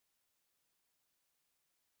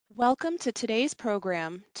Welcome to today's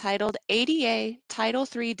program titled ADA Title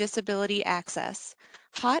III Disability Access,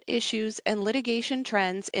 Hot Issues and Litigation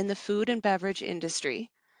Trends in the Food and Beverage Industry.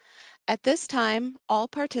 At this time, all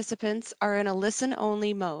participants are in a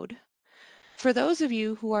listen-only mode. For those of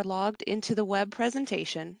you who are logged into the web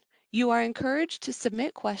presentation, you are encouraged to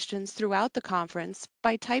submit questions throughout the conference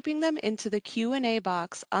by typing them into the Q&A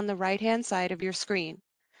box on the right-hand side of your screen.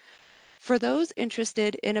 For those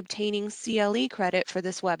interested in obtaining CLE credit for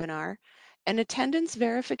this webinar, an attendance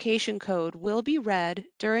verification code will be read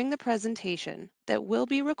during the presentation that will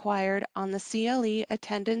be required on the CLE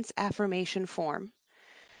attendance affirmation form.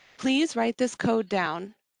 Please write this code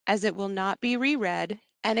down as it will not be reread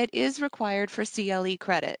and it is required for CLE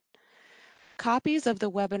credit. Copies of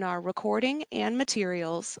the webinar recording and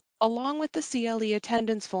materials, along with the CLE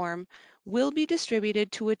attendance form, will be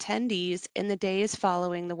distributed to attendees in the days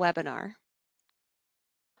following the webinar.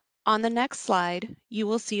 On the next slide, you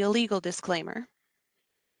will see a legal disclaimer.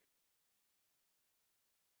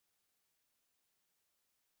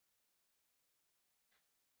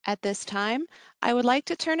 At this time, I would like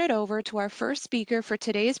to turn it over to our first speaker for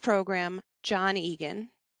today's program, John Egan.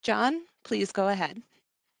 John, please go ahead.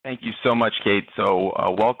 Thank you so much, Kate. So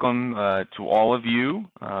welcome to all of you.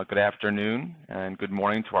 Good afternoon and good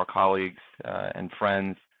morning to our colleagues and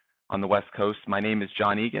friends on the West Coast. My name is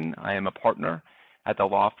John Egan. I am a partner at the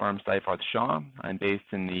law firm Seyfarth Shaw. I'm based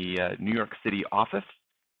in the New York City office.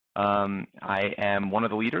 I am one of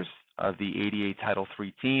the leaders of the ADA Title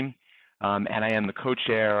III team, and I am the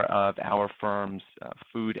co-chair of our firm's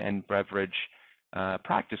food and beverage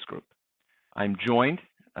practice group. I'm joined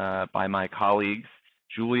by my colleagues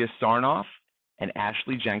Julia Sarnoff and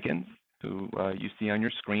Ashley Jenkins, who you see on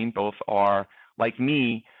your screen. Both are, like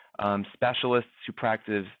me, specialists who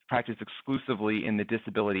practice exclusively in the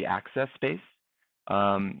disability access space.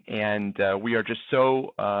 And we are just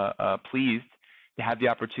so pleased to have the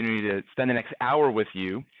opportunity to spend the next hour with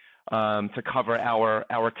you to cover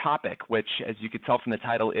our topic, which, as you could tell from the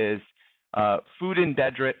title, is food and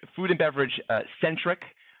beverage centric,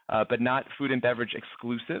 but not food and beverage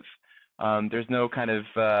exclusive. There's no kind of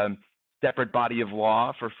separate body of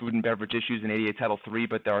law for food and beverage issues in ADA Title III,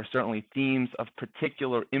 but there are certainly themes of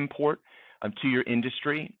particular import to your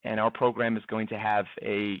industry, and our program is going to have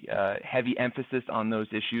a heavy emphasis on those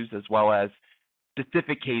issues, as well as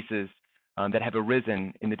specific cases that have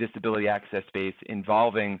arisen in the disability access space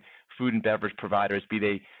involving food and beverage providers, be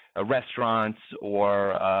they restaurants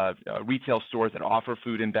or retail stores that offer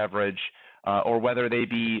food and beverage, or whether they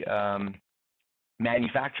be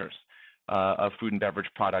manufacturers of food and beverage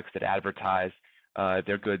products that advertise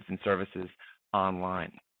their goods and services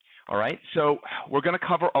online. All right, so we're going to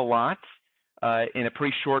cover a lot in a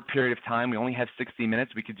pretty short period of time. We only have 60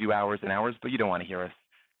 minutes. We could do hours and hours, but you don't want to hear us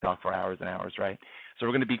talk for hours and hours, right? So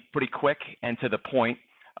we're going to be pretty quick and to the point.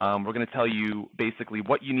 We're going to tell you basically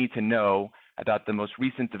what you need to know about the most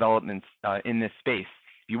recent developments in this space.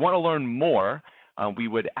 If you want to learn more, we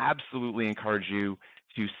would absolutely encourage you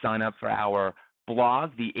to sign up for our blog,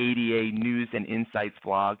 the ADA News and Insights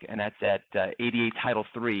blog, and that's at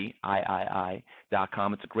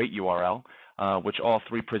ADA-Title-III-III.com. It's a great URL, which all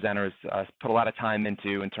three presenters put a lot of time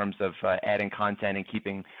into in terms of adding content and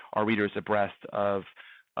keeping our readers abreast of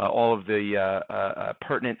all of the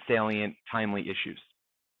pertinent, salient, timely issues.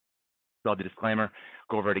 So the disclaimer,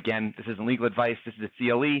 go over it again. This isn't legal advice. This is a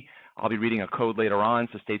CLE. I'll be reading a code later on,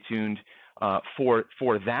 so stay tuned for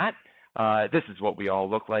that. This is what we all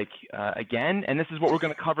look like again, and this is what we're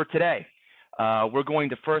going to cover today. We're going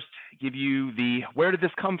to first give you the where did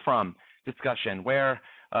this come from discussion. Where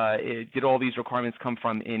did all these requirements come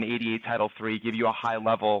from in ADA Title III? Give you a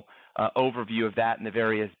high-level overview of that and the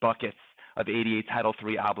various buckets of ADA Title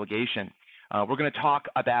III obligation. We're going to talk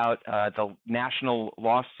about the national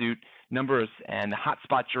lawsuit numbers and the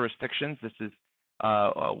hotspot jurisdictions. This is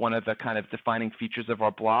one of the kind of defining features of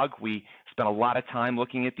our blog. We spent a lot of time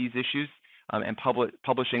looking at these issues and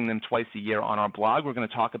publishing them twice a year on our blog. We're going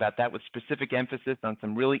to talk about that with specific emphasis on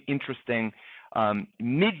some really interesting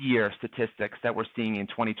mid-year statistics that we're seeing in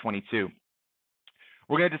 2022.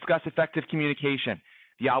 We're going to discuss effective communication,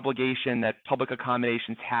 the obligation that public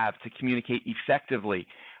accommodations have to communicate effectively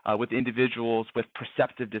with individuals with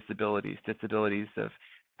perceptive disabilities, disabilities of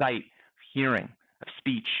sight, hearing, of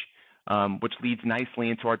speech, which leads nicely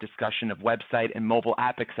into our discussion of website and mobile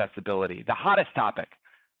app accessibility, the hottest topic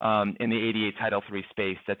in the ADA Title III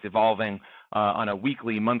space that's evolving on a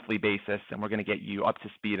weekly, monthly basis, and we're going to get you up to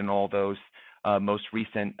speed in all those most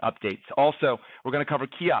recent updates. Also, we're going to cover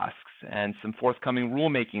kiosks and some forthcoming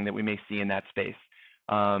rulemaking that we may see in that space,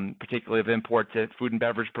 particularly of import to food and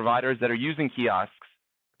beverage providers that are using kiosks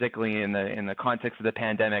particularly in the context of the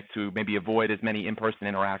pandemic, to maybe avoid as many in-person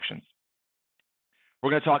interactions. We're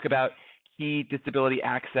going to talk about key disability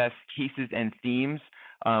access cases and themes.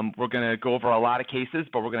 We're going to go over a lot of cases,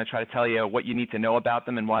 but we're going to try to tell you what you need to know about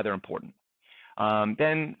them and why they're important.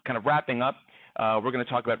 Then, kind of wrapping up, we're going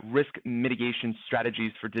to talk about risk mitigation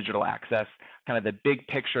strategies for digital access, kind of the big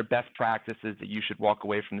picture best practices that you should walk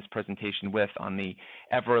away from this presentation with on the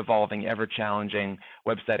ever-evolving, ever-challenging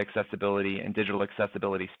website accessibility and digital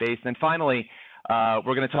accessibility space. And finally,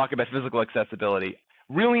 we're going to talk about physical accessibility.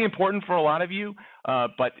 Really important for a lot of you,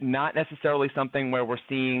 but not necessarily something where we're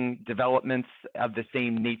seeing developments of the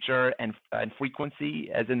same nature and frequency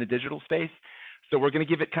as in the digital space. So we're going to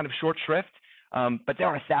give it kind of short shrift, but there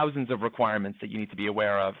are thousands of requirements that you need to be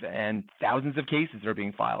aware of, and thousands of cases are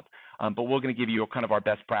being filed. But we're going to give you kind of our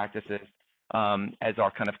best practices as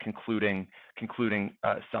our kind of concluding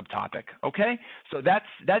subtopic. Okay, so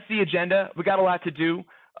that's the agenda. We got a lot to do.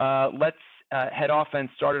 Let's head off and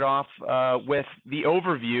start it off with the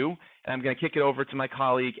overview. And I'm going to kick it over to my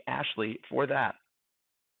colleague, Ashley, for that.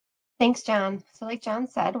 Thanks, John. So like John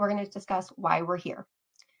said, we're going to discuss why we're here.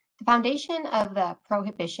 The foundation of the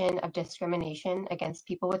prohibition of discrimination against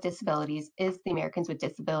people with disabilities is the Americans with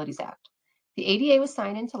Disabilities Act. The ADA was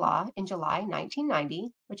signed into law in July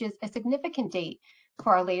 1990, which is a significant date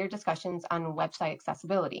for our later discussions on website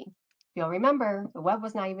accessibility. You'll remember the web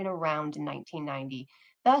was not even around in 1990.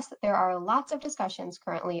 Thus, there are lots of discussions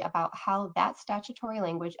currently about how that statutory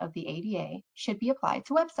language of the ADA should be applied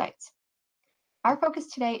to websites. Our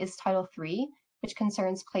focus today is Title III, which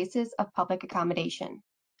concerns places of public accommodation.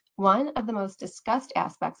 One of the most discussed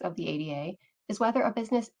aspects of the ADA is whether a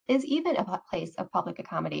business is even a place of public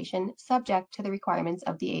accommodation subject to the requirements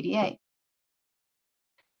of the ADA.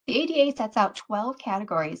 The ADA sets out 12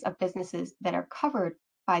 categories of businesses that are covered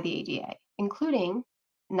by the ADA, including,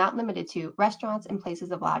 not limited to, restaurants and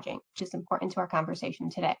places of lodging, which is important to our conversation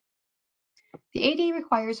today. The ADA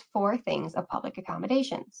requires 4 things of public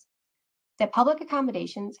accommodations: that public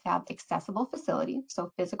accommodations have accessible facilities,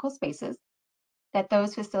 so physical spaces, that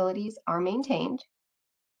those facilities are maintained,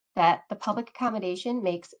 that the public accommodation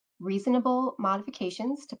makes reasonable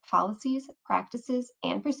modifications to policies, practices,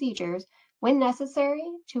 and procedures when necessary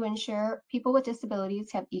to ensure people with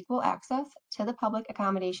disabilities have equal access to the public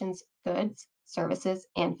accommodation's goods, services,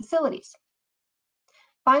 and facilities.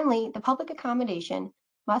 Finally, the public accommodation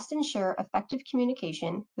must ensure effective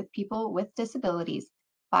communication with people with disabilities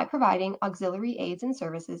by providing auxiliary aids and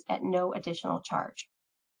services at no additional charge.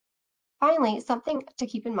 Finally, something to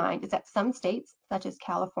keep in mind is that some states, such as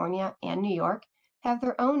California and New York, have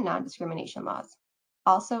their own non-discrimination laws.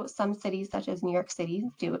 Also, some cities, such as New York City,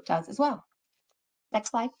 does as well.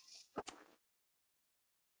 Next slide.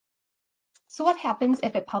 So what happens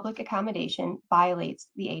if a public accommodation violates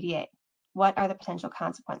the ADA? What are the potential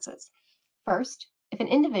consequences? First, if an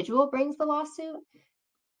individual brings the lawsuit,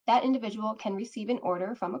 that individual can receive an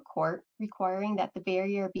order from a court requiring that the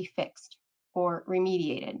barrier be fixed or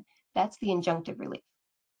remediated. That's the injunctive relief.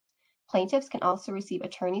 Plaintiffs can also receive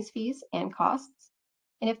attorney's fees and costs.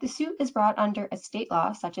 And if the suit is brought under a state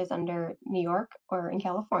law, such as under New York or in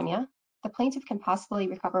California, the plaintiff can possibly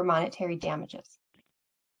recover monetary damages.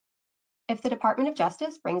 If the Department of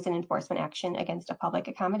Justice brings an enforcement action against a public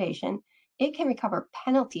accommodation, it can recover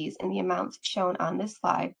penalties in the amounts shown on this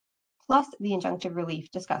slide, plus the injunctive relief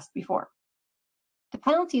discussed before. The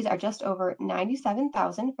penalties are just over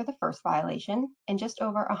 $97,000 for the first violation and just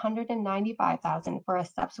over $195,000 for a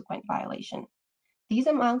subsequent violation. These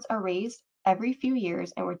amounts are raised every few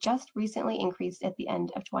years and were just recently increased at the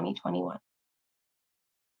end of 2021.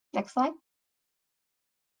 Next slide.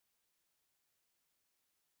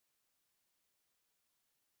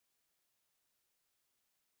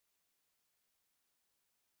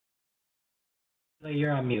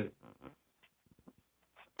 You're on mute.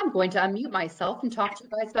 I'm going to unmute myself and talk to you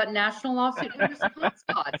guys about national lawsuit and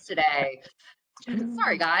hotspots today.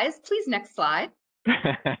 Sorry, guys. Please, next slide.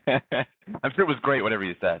 I'm sure it was great, whatever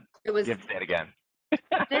you said. It was. You have to say it again.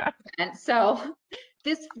 So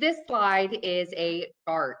this slide is a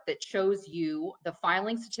chart that shows you the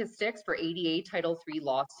filing statistics for ADA Title III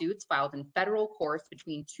lawsuits filed in federal courts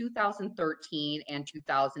between 2013 and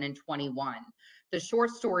 2021. The short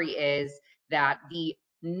story is that the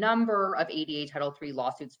number of ADA Title III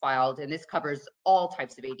lawsuits filed, and this covers all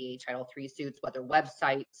types of ADA Title III suits, whether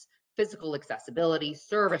websites, physical accessibility,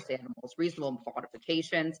 service animals, reasonable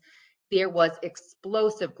modifications. There was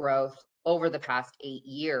explosive growth over the past 8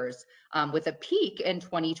 years, with a peak in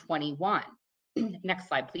 2021. Next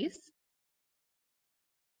slide, please.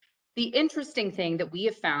 The interesting thing that we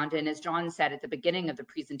have found, and as John said at the beginning of the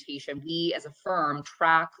presentation, we as a firm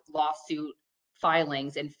track lawsuit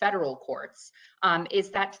filings in federal courts is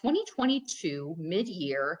that 2022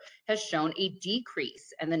 mid-year has shown a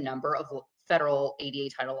decrease in the number of federal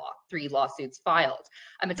ADA Title III lawsuits filed.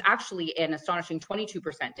 It's actually an astonishing 22%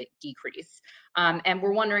 decrease. And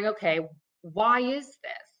we're wondering, okay, why is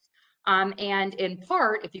this? And in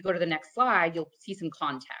part, if you go to the next slide, you'll see some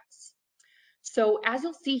context. So as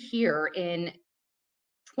you'll see here in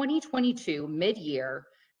 2022 mid-year,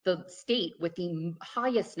 the state with the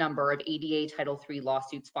highest number of ADA Title III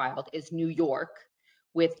lawsuits filed is New York,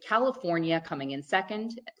 with California coming in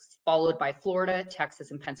second, followed by Florida,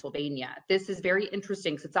 Texas, and Pennsylvania. This is very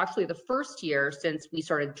interesting because it's actually the first year since we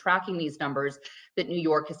started tracking these numbers that New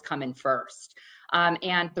York has come in first.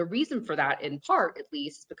 And the reason for that, in part at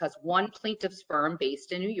least, is because one plaintiff's firm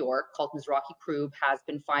based in New York called Mizrahi Krug has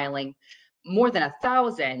been filing more than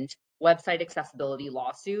 1,000 website accessibility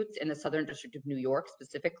lawsuits in the Southern District of New York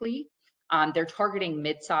specifically. They're targeting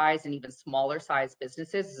mid-size and even smaller size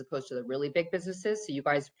businesses as opposed to the really big businesses. So you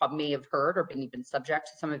guys probably may have heard or been even subject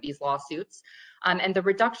to some of these lawsuits. And the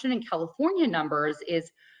reduction in California numbers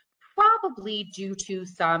is probably due to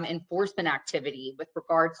some enforcement activity with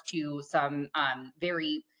regards to some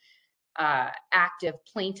very active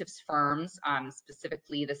plaintiffs firms,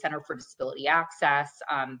 specifically the Center for Disability Access,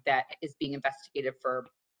 that is being investigated for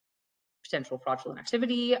potential fraudulent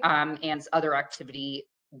activity and other activity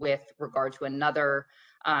with regard to another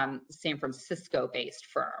San Francisco-based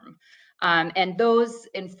firm. And those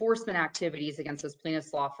enforcement activities against those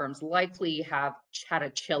plaintiffs' law firms likely have had a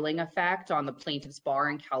chilling effect on the plaintiffs'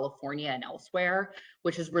 bar in California and elsewhere,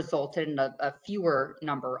 which has resulted in a fewer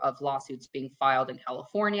number of lawsuits being filed in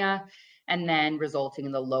California, and then resulting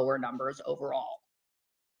in the lower numbers overall.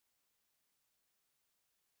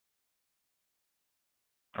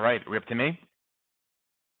 All right, we're up to me?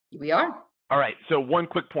 We are. All right, so one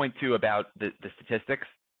quick point too about the statistics.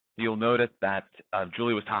 You'll notice that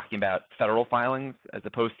Julie was talking about federal filings as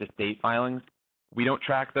opposed to state filings. We don't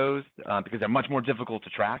track those because they're much more difficult to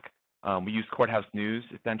track. We use Courthouse News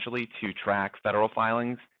essentially to track federal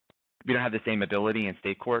filings. We don't have the same ability in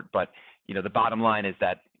state court, but the bottom line is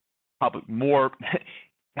that probably more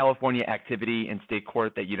California activity in state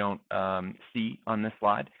court that you don't see on this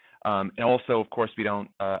slide. And also, of course, we don't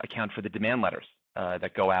account for the demand letters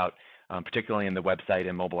that go out, particularly in the website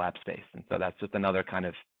and mobile app space. And so that's just another kind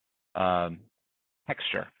of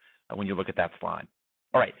texture when you look at that slide.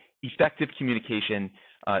 All right, effective communication,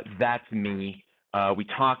 that's me. We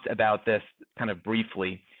talked about this kind of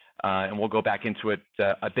briefly, and we'll go back into it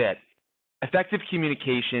a bit. Effective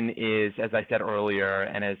communication is, as I said earlier,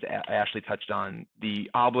 and as Ashley touched on, the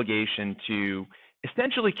obligation to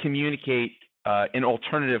essentially communicate in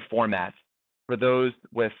alternative formats for those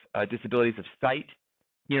with disabilities of sight,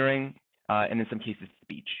 hearing, and in some cases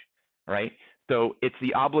speech, right? So it's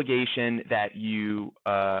the obligation that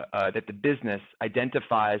that the business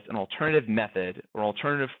identifies an alternative method or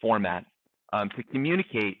alternative format to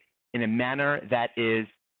communicate in a manner that is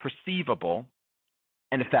perceivable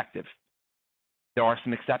and effective. There are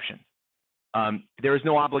some exceptions. There is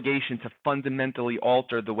no obligation to fundamentally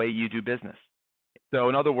alter the way you do business. So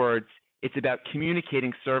in other words, it's about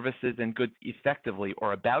communicating services and goods effectively,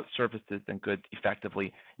 or about services and goods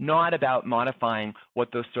effectively, not about modifying what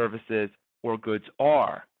those services or goods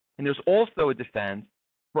are. And there's also a defense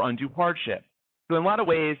for undue hardship. So in a lot of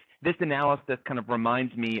ways, this analysis kind of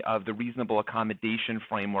reminds me of the reasonable accommodation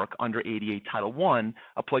framework under ADA Title I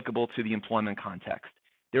applicable to the employment context.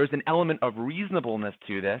 There is an element of reasonableness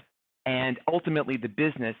to this, and ultimately the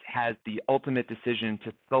business has the ultimate decision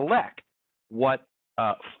to select what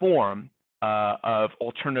form of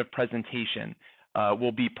alternative presentation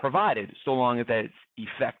will be provided, so long as that it's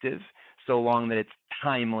effective, so long that it's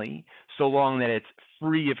timely, so long that it's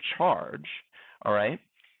free of charge, all right?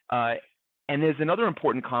 And there's another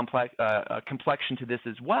important complexion to this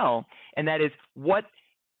as well, and that is what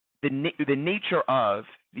the nature of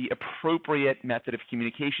the appropriate method of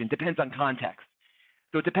communication depends on context.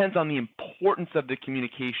 So it depends on the importance of the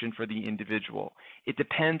communication for the individual. It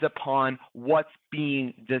depends upon what's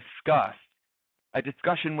being discussed. A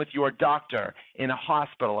discussion with your doctor in a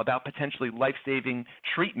hospital about potentially life-saving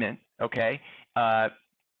treatment, okay,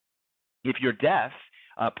 if you're deaf,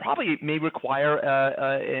 probably may require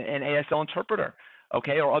an ASL interpreter,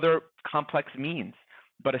 okay, or other complex means.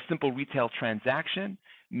 But a simple retail transaction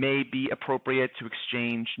may be appropriate to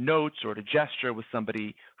exchange notes or to gesture with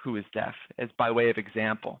somebody who is deaf, as by way of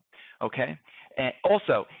example, okay? And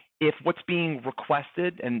also, if what's being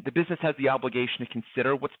requested, and the business has the obligation to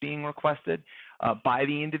consider what's being requested by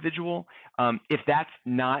the individual, if that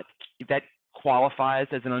qualifies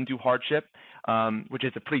as an undue hardship, which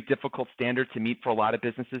is a pretty difficult standard to meet for a lot of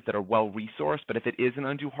businesses that are well-resourced. But if it is an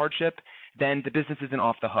undue hardship, then the business isn't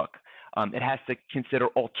off the hook. It has to consider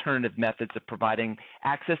alternative methods of providing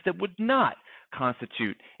access that would not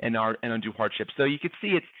constitute an undue hardship. So you could see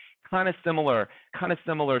it's kind of similar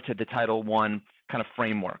to the Title I kind of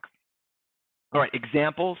framework. All right,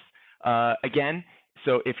 examples. Again,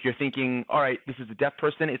 so if you're thinking, all right, this is a deaf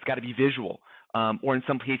person, it's got to be visual, or in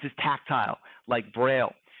some cases tactile, like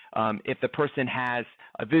Braille. If the person has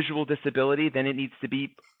a visual disability, then it needs to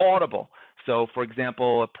be audible. So, for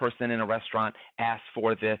example, a person in a restaurant asks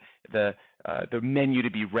for the menu to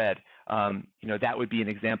be read. That would be an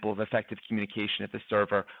example of effective communication if the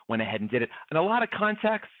server went ahead and did it. In a lot of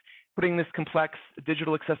contexts, putting this complex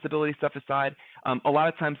digital accessibility stuff aside, a lot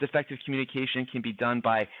of times effective communication can be done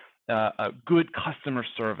by a good customer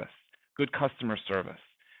service. Good customer service.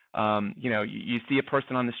 You see a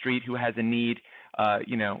person on the street who has a need.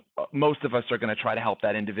 Most of us are going to try to help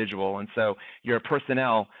that individual, and so your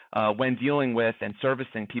personnel, when dealing with and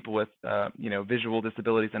servicing people with, visual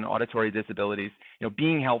disabilities and auditory disabilities,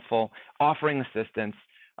 being helpful, offering assistance,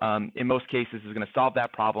 in most cases is going to solve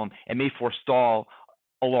that problem and may forestall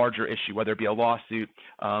a larger issue, whether it be a lawsuit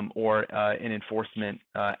or an enforcement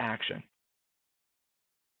action.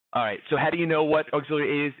 All right, so how do you know what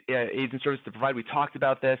auxiliary aids and services to provide? We talked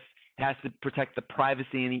about this. It has to protect the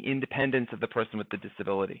privacy and the independence of the person with the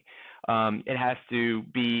disability. It has to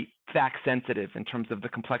be fact sensitive in terms of the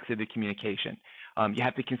complexity of the communication. You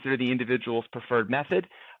have to consider the individual's preferred method.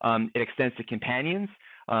 It extends to companions.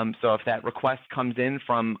 So if that request comes in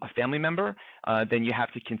from a family member, then you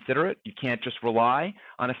have to consider it. You can't just rely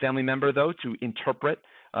on a family member, though, to interpret.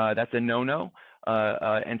 That's a no-no,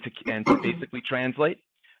 and to basically translate.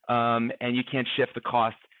 And you can't shift the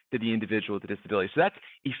cost to the individual with the disability. So that's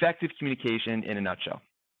effective communication in a nutshell.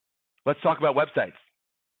 Let's talk about websites.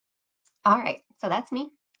 All right, so that's me.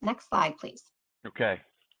 Next slide, please. Okay.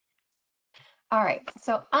 All right,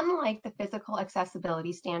 so unlike the physical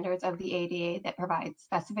accessibility standards of the ADA that provide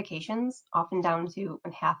specifications, often down to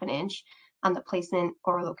 ½ an inch, on the placement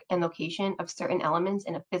and location of certain elements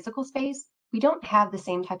in a physical space, we don't have the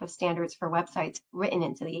same type of standards for websites written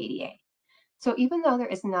into the ADA. So even though there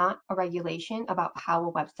is not a regulation about how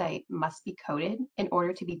a website must be coded in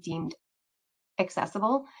order to be deemed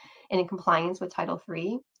accessible and in compliance with Title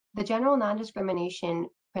III, the general non-discrimination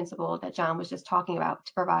principle that John was just talking about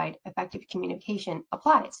to provide effective communication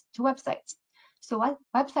applies to websites. So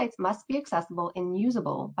websites must be accessible and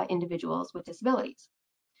usable by individuals with disabilities.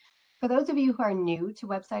 For those of you who are new to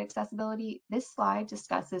website accessibility, this slide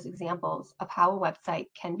discusses examples of how a website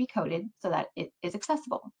can be coded so that it is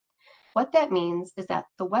accessible. What that means is that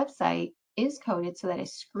the website is coded so that a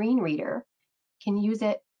screen reader can use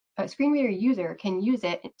it, a screen reader user can use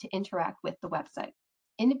it to interact with the website.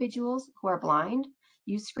 Individuals who are blind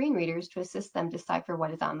use screen readers to assist them decipher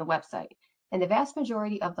what is on the website. And the vast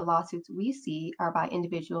majority of the lawsuits we see are by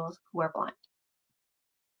individuals who are blind.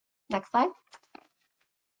 Next slide.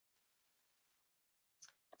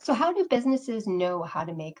 So how do businesses know how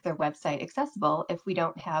to make their website accessible if we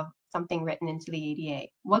don't have something written into the ADA?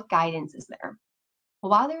 What guidance is there? Well,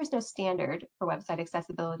 while there is no standard for website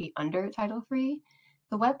accessibility under Title III,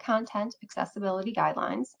 the Web Content Accessibility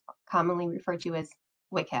Guidelines, commonly referred to as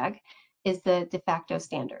WCAG, is the de facto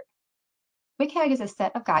standard. WCAG is a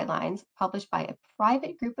set of guidelines published by a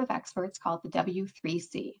private group of experts called the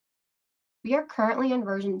W3C. We are currently on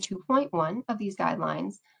version 2.1 of these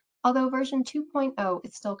guidelines, although version 2.0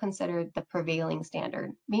 is still considered the prevailing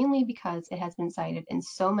standard, mainly because it has been cited in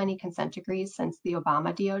so many consent decrees since the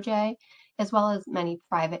Obama DOJ, as well as many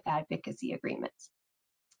private advocacy agreements.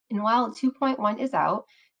 And while 2.1 is out,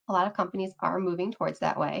 a lot of companies are moving towards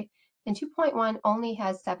that way, and 2.1 only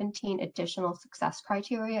has 17 additional success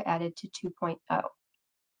criteria added to 2.0.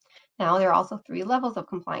 Now, there are also 3 levels of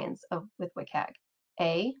compliance with WCAG: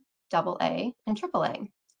 A, AA, and AAA.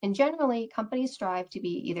 And generally, companies strive to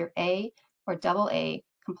be either A or AA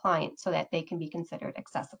compliant so that they can be considered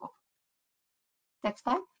accessible. Next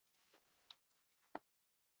slide.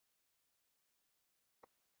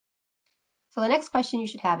 So the next question you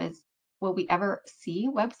should have is, will we ever see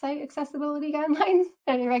website accessibility guidelines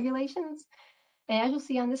and regulations? And as you'll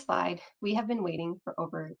see on this slide, we have been waiting for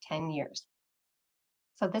over 10 years.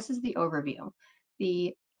 So this is the overview.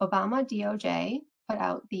 The Obama DOJ put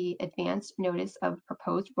out the advanced notice of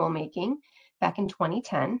proposed rulemaking back in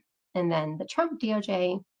 2010, and then the Trump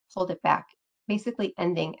DOJ pulled it back, basically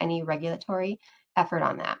ending any regulatory effort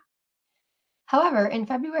on that. However, in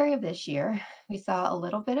February of this year, we saw a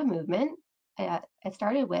little bit of movement. It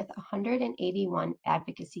started with 181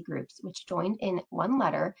 advocacy groups, which joined in one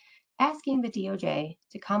letter asking the DOJ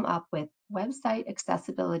to come up with website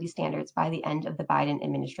accessibility standards by the end of the Biden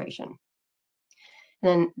administration. And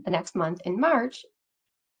then the next month in March,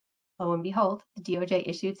 lo and behold, the DOJ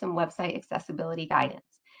issued some website accessibility guidance.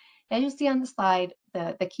 As you see on the slide,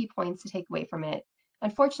 the key points to take away from it.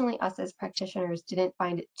 Unfortunately, us as practitioners didn't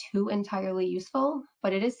find it too entirely useful,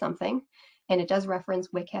 but it is something, and it does reference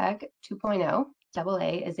WCAG 2.0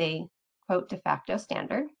 AA as a, quote, de facto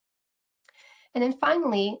standard. And then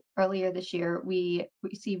finally, earlier this year, we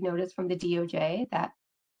received notice from the DOJ that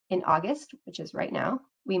in August, which is right now,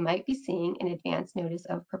 we might be seeing an advance notice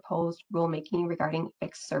of proposed rulemaking regarding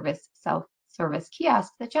fixed service self-service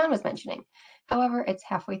kiosks that John was mentioning. However, it's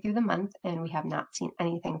halfway through the month and we have not seen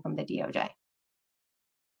anything from the DOJ.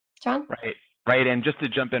 John? Right, right. And just to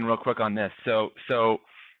jump in real quick on this, so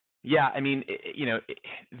yeah, I mean,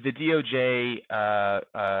 the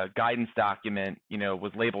DOJ guidance document,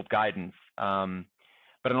 was labeled guidance,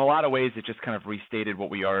 but in a lot of ways, it just kind of restated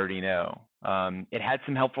what we already know. It had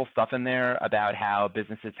some helpful stuff in there about how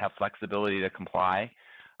businesses have flexibility to comply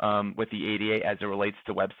with the ADA as it relates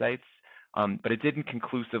to websites, but it didn't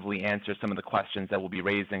conclusively answer some of the questions that we'll be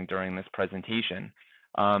raising during this presentation.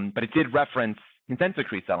 But it did reference consent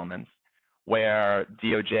decree settlements, where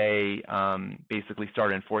DOJ basically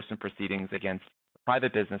started enforcement proceedings against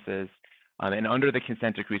private businesses, and under the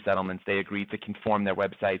consent decree settlements, they agreed to conform their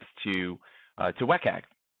websites to WCAG,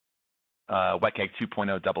 WCAG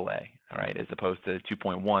 2.0 AA, all right, as opposed to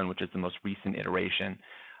 2.1, which is the most recent iteration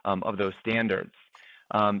of those standards.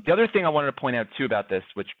 The other thing I wanted to point out too about this,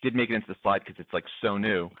 which did make it into the slide because it's like so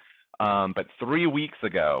new, but 3 weeks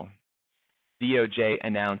ago, DOJ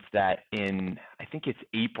announced that in, I think it's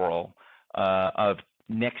April of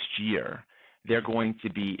next year, they're going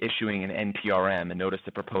to be issuing an NPRM, a notice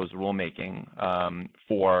of proposed rulemaking,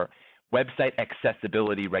 for website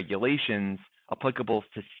accessibility regulations applicable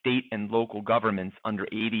to state and local governments under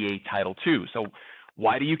ADA Title II. So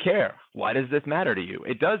why do you care? Why does this matter to you?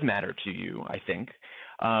 It does matter to you, I think,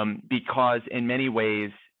 because in many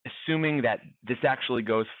ways, assuming that this actually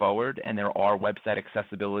goes forward and there are website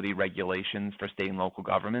accessibility regulations for state and local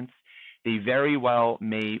governments, they very well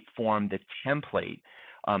may form the template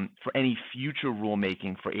for any future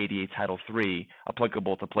rulemaking for ADA Title III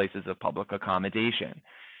applicable to places of public accommodation.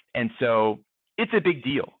 And so it's a big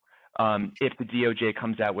deal if the DOJ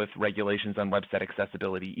comes out with regulations on website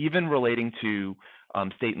accessibility, even relating to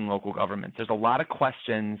state and local governments. There's a lot of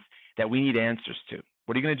questions that we need answers to.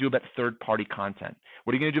 What are you going to do about third-party content?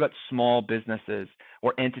 What are you going to do about small businesses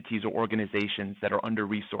or entities or organizations that are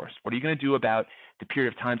under-resourced? What are you going to do about the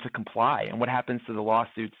period of time to comply, and what happens to the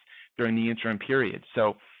lawsuits during the interim period?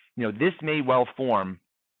 So, this may well form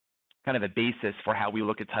kind of a basis for how we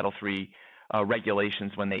look at Title III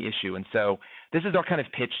regulations when they issue. And so this is our kind of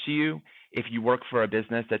pitch to you. If you work for a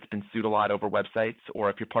business that's been sued a lot over websites, or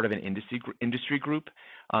if you're part of an industry group,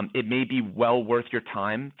 it may be well worth your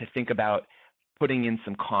time to think about putting in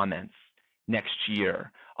some comments next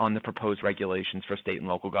year on the proposed regulations for state and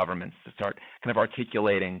local governments to start kind of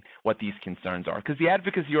articulating what these concerns are. Because the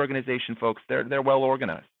advocacy organization folks, they're well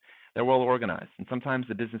organized. They're well organized, and sometimes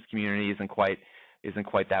the business community isn't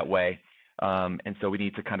quite that way. And so we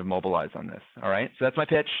need to kind of mobilize on this. All right. So that's my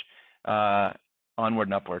pitch. Onward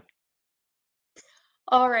and upward.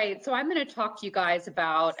 All right. So I'm going to talk to you guys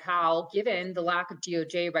about how, given the lack of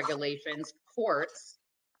DOJ regulations, courts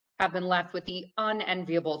have been left with the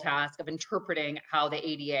unenviable task of interpreting how the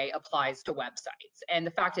ADA applies to websites. And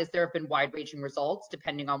the fact is, there have been wide-ranging results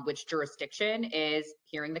depending on which jurisdiction is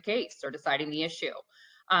hearing the case or deciding the issue.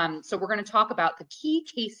 So we're going to talk about the key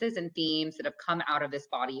cases and themes that have come out of this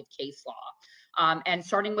body of case law. And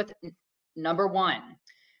starting with number one,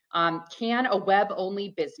 can a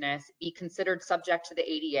web-only business be considered subject to the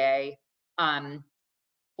ADA,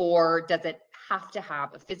 or does it have to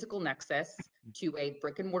have a physical nexus to a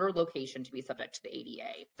brick and mortar location to be subject to the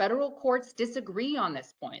ADA? Federal courts disagree on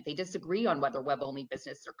this point. They disagree on whether web-only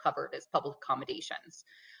businesses are covered as public accommodations.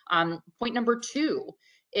 Point number two,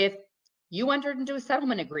 if you entered into a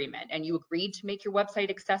settlement agreement and you agreed to make your website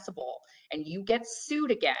accessible and you get sued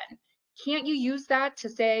again, can't you use that to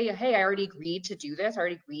say, hey, I already agreed to do this. I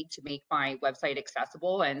already agreed to make my website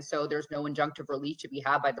accessible, and so there's no injunctive relief to be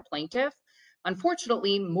had by the plaintiff?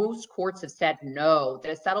 Unfortunately, most courts have said no,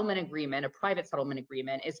 that a settlement agreement, a private settlement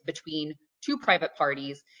agreement, is between two private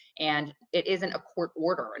parties and it isn't a court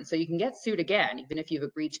order. And so you can get sued again, even if you've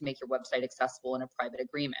agreed to make your website accessible in a private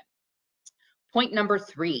agreement. Point number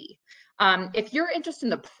three, if you're interested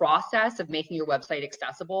in the process of making your website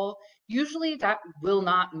accessible, usually that will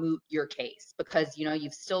not moot your case because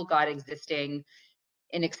you've still got existing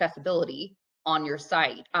inaccessibility on your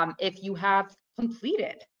site. If you have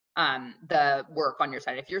completed the work on your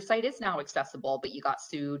site. If your site is now accessible, but you got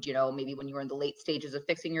sued, you know, maybe when you were in the late stages of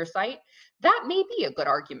fixing your site, that may be a good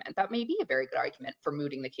argument. That may be a very good argument for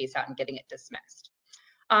mooting the case out and getting it dismissed.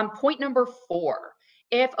 Point number 4,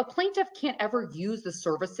 if a plaintiff can't ever use the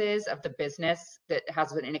services of the business that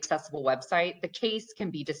has an inaccessible website, the case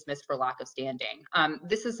can be dismissed for lack of standing.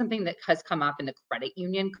 This is something that has come up in the credit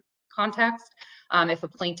union context. If a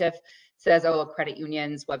plaintiff says, oh, a credit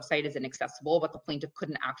union's website is inaccessible, but the plaintiff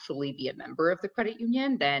couldn't actually be a member of the credit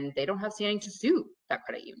union, then they don't have standing to sue that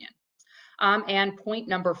credit union. And point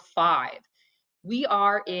number 5, we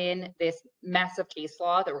are in this mess of case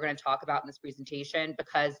law that we're going to talk about in this presentation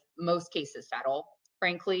because most cases settle,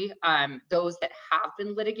 frankly. Those that have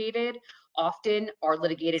been litigated often are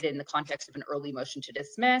litigated in the context of an early motion to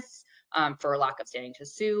dismiss for lack of standing to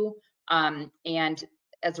sue. And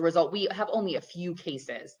as a result, we have only a few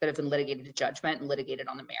cases that have been litigated to judgment and litigated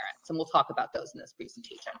on the merits, and we'll talk about those in this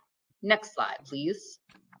presentation. Next slide, please.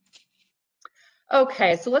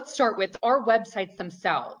 Okay, so let's start with our websites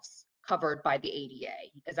themselves covered by the ADA.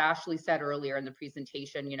 As Ashley said earlier in the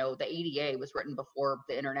presentation, you know, the ADA was written before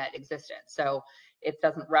the internet existed, so it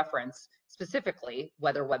doesn't reference specifically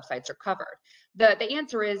whether websites are covered. The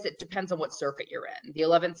answer is it depends on what circuit you're in. The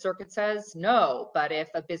 11th Circuit says no, but if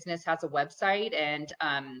a business has a website and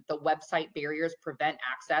the website barriers prevent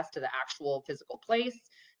access to the actual physical place,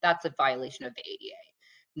 that's a violation of the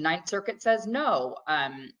ADA. 9th Circuit says no.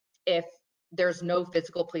 If there's no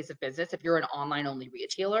physical place of business, if you're an online only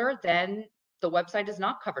retailer, then the website is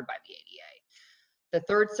not covered by the ADA.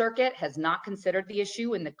 The 3rd Circuit has not considered the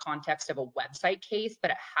issue in the context of a website case,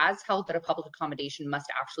 but it has held that a public accommodation must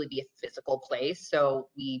actually be a physical place. So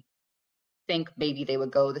we think maybe they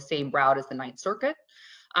would go the same route as the 9th Circuit.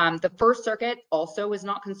 The 1st Circuit also is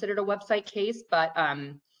not considered a website case, but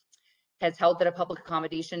has held that a public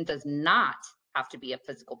accommodation does not have to be a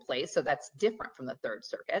physical place. So that's different from the 3rd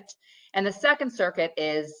Circuit. And the 2nd Circuit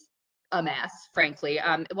is a mess, frankly.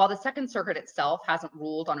 While the 2nd Circuit itself hasn't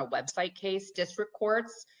ruled on a website case, district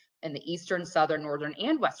courts in the Eastern, Southern, Northern,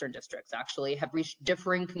 and Western districts actually have reached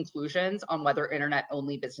differing conclusions on whether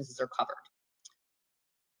internet-only businesses are covered.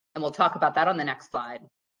 And we'll talk about that on the next slide.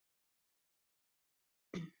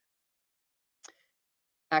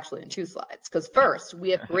 Actually in 2 slides, because first we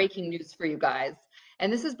have breaking news for you guys.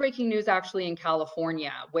 And this is breaking news actually in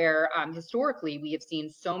California, where historically we have seen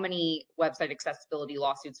so many website accessibility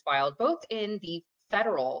lawsuits filed, both in the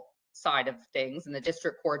federal side of things in the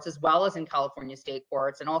district courts, as well as in California state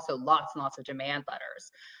courts, and also lots and lots of demand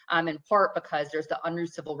letters, in part because there's the Unruh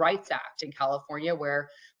Civil Rights Act in California, where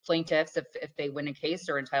plaintiffs, if they win a case,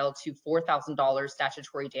 are entitled to $4,000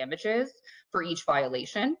 statutory damages for each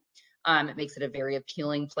violation. It makes it a very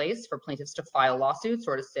appealing place for plaintiffs to file lawsuits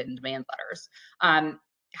or to sit in demand letters.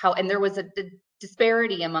 And there was a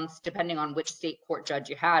disparity amongst, depending on which state court judge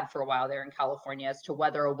you had for a while there in California, as to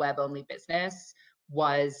whether a web-only business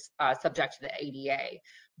was subject to the ADA.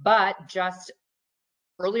 But just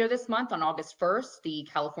earlier this month, on August 1st, the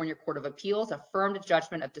California Court of Appeals affirmed a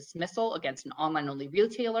judgment of dismissal against an online-only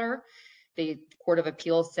retailer. The Court of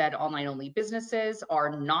Appeals said online-only businesses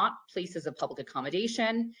are not places of public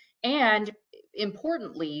accommodation. And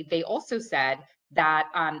importantly, they also said that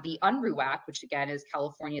the Unruh Act, which again is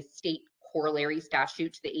California's state corollary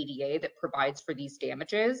statute to the ADA that provides for these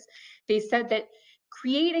damages, they said that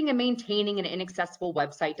creating and maintaining an inaccessible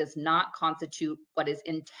website does not constitute what is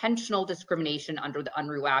intentional discrimination under the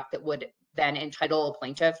Unruh Act that would then entitle a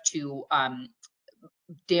plaintiff to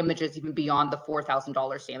damages even beyond the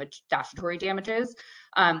 $4,000 statutory damages,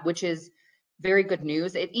 which is very good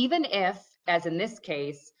news. Even if, as in this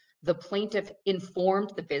case, the plaintiff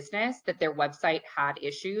informed the business that their website had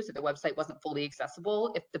issues, that the website wasn't fully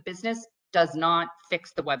accessible, if the business does not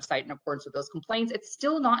fix the website in accordance with those complaints, it's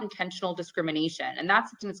still not intentional discrimination. And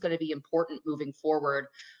that's something that's going to be important moving forward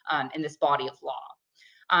in this body of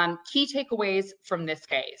law. Key takeaways from this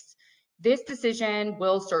case. This decision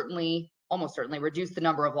will almost certainly reduce the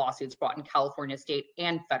number of lawsuits brought in California state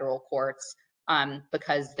and federal courts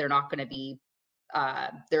because they're not going to be,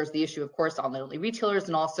 there's the issue, of course, on only retailers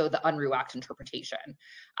and also the Unruh Act interpretation.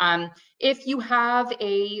 If you have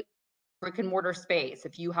a brick and mortar space,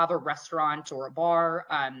 if you have a restaurant or a bar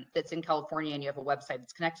that's in California and you have a website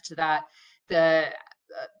that's connected to that,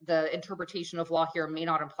 the interpretation of law here may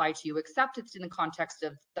not apply to you, except it's in the context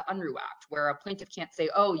of the Unruh Act, where a plaintiff can't say,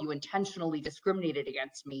 oh, you intentionally discriminated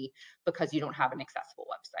against me because you don't have an accessible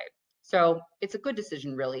website. So it's a good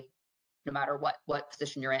decision, really, no matter what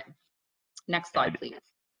position you're in. Next slide, please.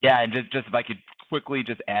 Yeah, and just if I could quickly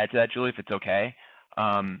just add to that, Julie, if it's okay.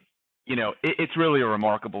 It's really a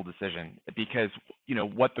remarkable decision because,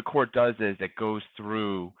 what the court does is it goes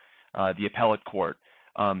through the appellate court,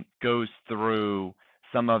 goes through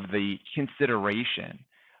some of the consideration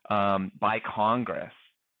by Congress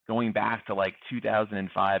going back to like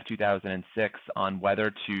 2005, 2006 on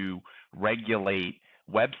whether to regulate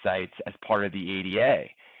websites as part of the ADA.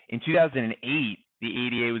 In 2008, the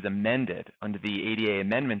ADA was amended under the ADA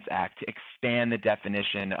Amendments Act to expand the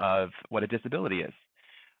definition of what a disability is.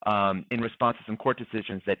 In response to some court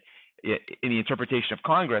decisions that, in the interpretation of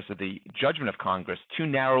Congress or the judgment of Congress, too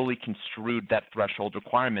narrowly construed that threshold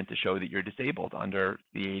requirement to show that you're disabled under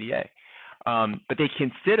the ADA. But they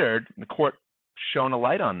considered, the court shone a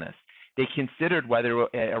light on this, they considered whether,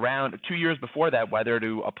 around 2 years before that, whether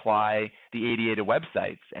to apply the ADA to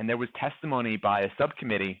websites. And there was testimony by a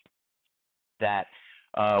subcommittee that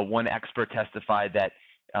one expert testified that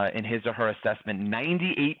in his or her assessment,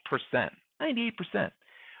 98%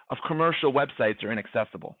 of commercial websites are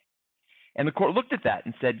inaccessible. And the court looked at that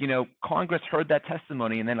and said, Congress heard that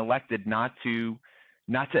testimony and then elected not to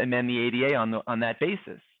amend the ADA on that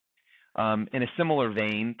basis. In a similar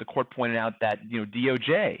vein, the court pointed out that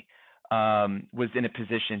DOJ was in a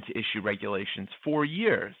position to issue regulations for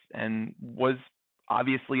years and was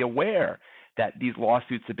obviously aware that these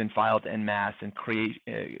lawsuits have been filed en masse and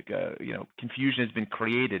confusion has been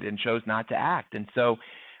created and chose not to act. And so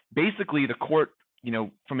basically the court,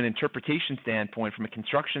 from an interpretation standpoint, from a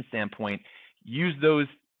construction standpoint, use those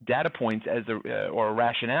data points as a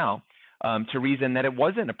rationale to reason that it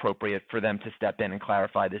wasn't appropriate for them to step in and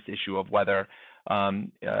clarify this issue of whether,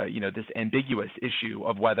 this ambiguous issue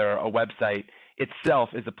of whether a website itself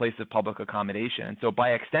is a place of public accommodation. And so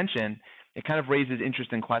by extension, it kind of raises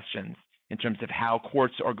interesting questions in terms of how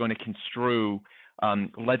courts are going to construe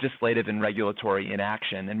legislative and regulatory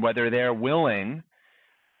inaction, and whether they're willing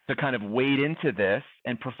to kind of wade into this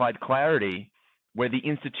and provide clarity where the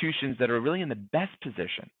institutions that are really in the best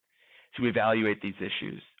position to evaluate these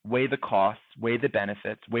issues, weigh the costs, weigh the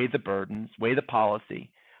benefits, weigh the burdens, weigh the policy,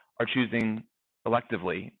 are choosing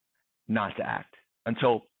electively not to act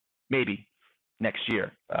until maybe next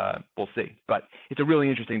year. We'll see. But it's a really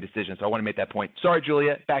interesting decision, so I want to make that point. Sorry,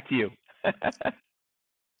 Julia, back to you.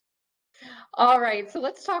 All right, so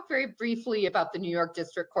let's talk very briefly about the New York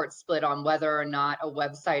District Court split on whether or not a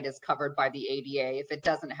website is covered by the ADA if it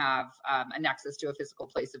doesn't have a nexus to a physical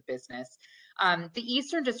place of business. The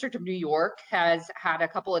Eastern District of New York has had a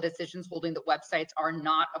couple of decisions holding that websites are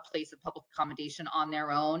not a place of public accommodation on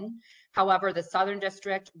their own. However, the Southern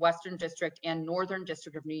District, Western District, and Northern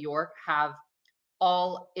District of New York have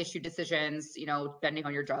all issued decisions, depending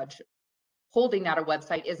on your judge, holding that a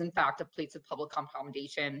website is in fact a place of public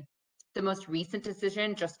accommodation. The most recent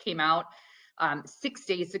decision just came out 6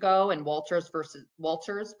 days ago in Walters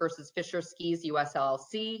versus Fisher Skis US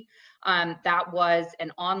LLC. That was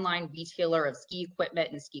an online retailer of ski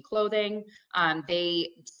equipment and ski clothing. They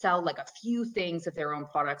sell like a few things of their own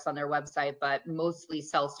products on their website, but mostly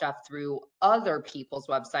sell stuff through other people's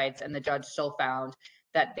websites. And the judge still found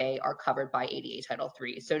that they are covered by ADA Title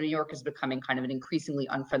III. So New York is becoming kind of an increasingly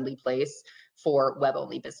unfriendly place for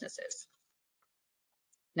web-only businesses.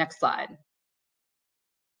 Next slide.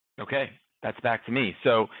 Okay, that's back to me.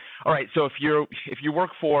 So, all right. So if you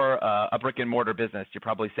work for a brick and mortar business, you're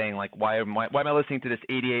probably saying like, why am I listening to this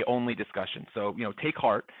ADA only discussion? So take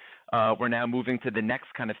heart. We're now moving to the next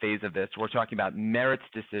kind of phase of this. We're talking about merits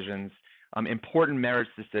decisions, important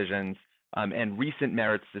merits decisions, and recent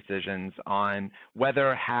merits decisions on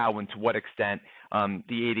whether, how, and to what extent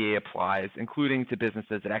the ADA applies, including to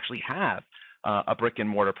businesses that actually have a brick and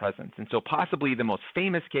mortar presence. And so possibly the most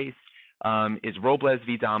famous case is Robles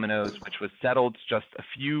v. Domino's, which was settled just a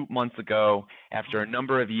few months ago after a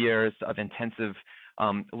number of years of intensive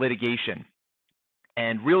litigation.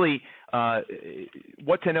 And really,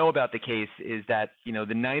 what to know about the case is that,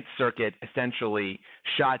 the Ninth Circuit essentially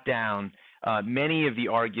shot down many of the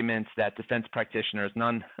arguments that defense practitioners,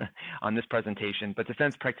 none on this presentation, but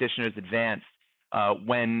defense practitioners advanced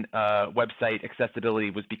when website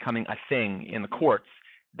accessibility was becoming a thing in the courts,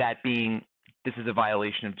 that being, this is a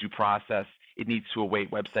violation of due process. It needs to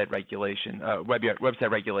await website regulations,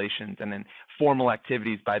 and then formal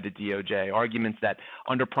activities by the DOJ. Arguments that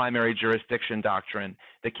under primary jurisdiction doctrine,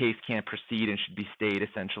 the case can't proceed and should be stayed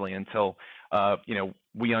essentially until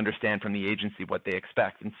we understand from the agency what they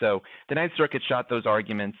expect. And so the Ninth Circuit shot those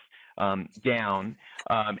arguments down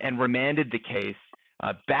and remanded the case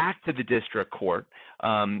back to the district court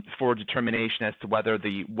for determination as to whether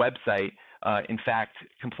the website in fact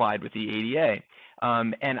complied with the ADA.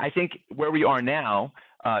 And I think where we are now,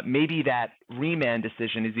 maybe that remand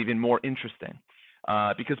decision is even more interesting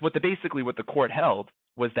because basically what the court held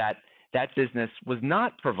was that that business was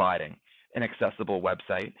not providing an accessible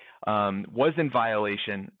website, was in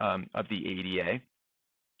violation of the ADA,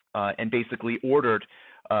 and basically ordered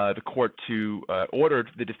the court to ordered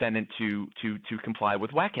the defendant to comply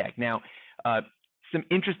with WCAG. Now, some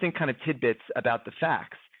interesting kind of tidbits about the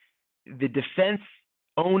facts. The defense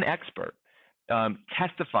own expert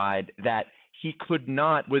testified that he could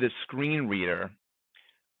not, with a screen reader,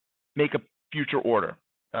 make a future order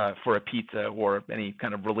for a pizza or any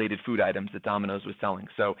kind of related food items that Domino's was selling.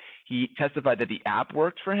 So he testified that the app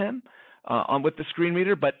worked for him with the screen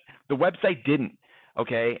reader, but the website didn't.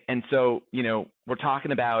 Okay, and so we're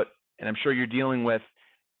talking about, and I'm sure you're dealing with,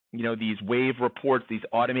 these wave reports, these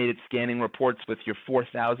automated scanning reports with your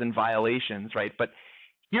 4,000 violations, right? But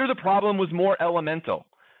here the problem was more elemental.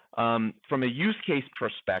 From a use case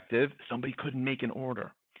perspective, somebody couldn't make an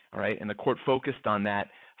order, all right? And the court focused on that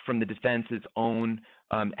from the defense's own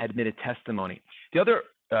admitted testimony. The other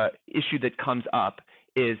issue that comes up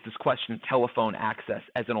is this question of telephone access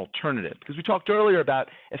as an alternative, because we talked earlier about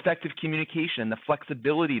effective communication and the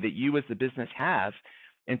flexibility that you as the business have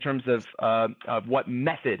in terms of what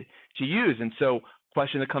method to use. And so,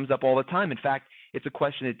 question that comes up all the time. In fact, it's a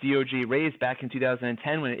question that DOJ raised back in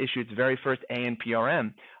 2010 when it issued its very first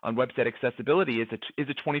ANPRM on website accessibility. Is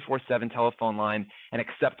a 24/7 telephone line an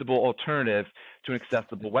acceptable alternative to an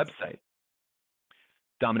accessible website?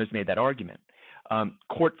 Domino's made that argument.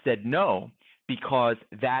 Court said no, because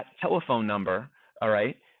that telephone number, all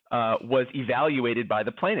right, was evaluated by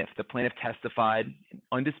the plaintiff. The plaintiff testified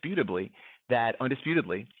undisputably that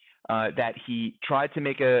he tried to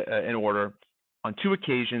make an order on 2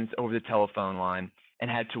 occasions over the telephone line and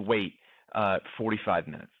had to wait 45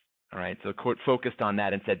 minutes. All right, so the court focused on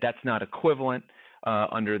that and said that's not equivalent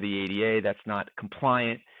under the ADA. That's not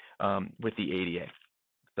compliant with the ADA.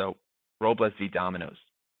 So Robles v. Domino's.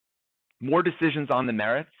 More decisions on the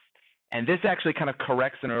merits. And this actually kind of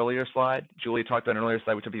corrects an earlier slide. Julia talked about an earlier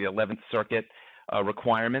slide, which would be the 11th Circuit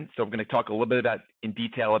requirement. So we're going to talk a little bit in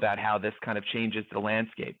detail about how this kind of changes the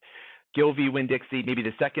landscape. Gill v. Winn-Dixie, maybe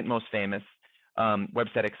the second most famous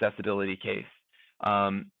website accessibility case.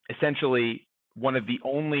 Essentially, one of the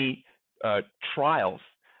only trials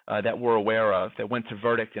that we're aware of that went to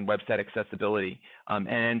verdict in website accessibility and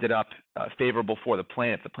ended up favorable for the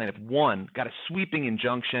plaintiff. The plaintiff won, got a sweeping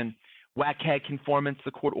injunction. WCAG conformance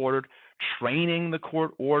the court ordered, training the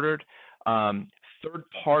court ordered,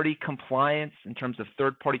 third-party compliance in terms of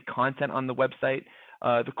third-party content on the website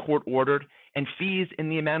the court ordered, and fees in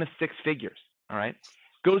the amount of 6 figures, all right?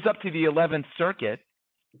 Goes up to the 11th Circuit,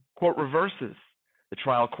 court reverses the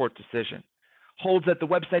trial court decision, holds that the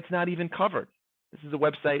website's not even covered. This is a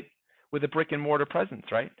website with a brick and mortar presence,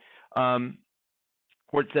 right?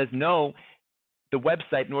 Court says no, the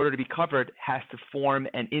website, in order to be covered, has to form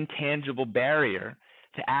an intangible barrier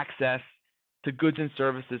to access to goods and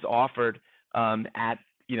services offered at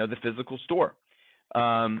the physical store.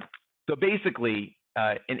 So basically,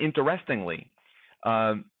 and interestingly,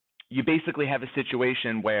 you basically have a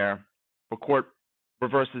situation where the court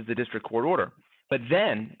reverses the district court order. But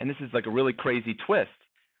then, and this is like a really crazy twist,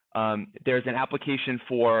 there's an application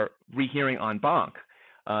for rehearing en banc,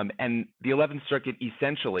 and the 11th Circuit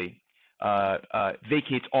essentially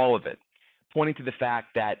vacates all of it, pointing to the fact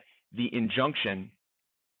that the injunction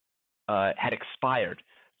had expired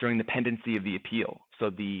during the pendency of the appeal. So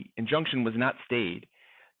the injunction was not stayed,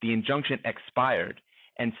 the injunction expired,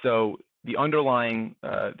 and so the underlying,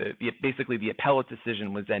 basically the appellate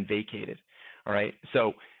decision was then vacated. All right,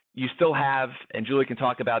 so you still have, and Julie can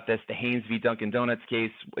talk about this, the Haynes v. Dunkin' Donuts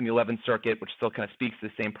case in the 11th Circuit, which still kind of speaks to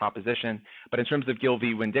the same proposition. But in terms of Gill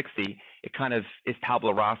v. Winn-Dixie, it kind of is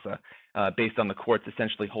tabula rasa, based on the courts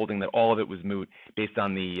essentially holding that all of it was moot based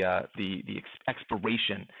on the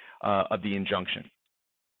expiration of the injunction.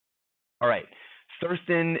 All right,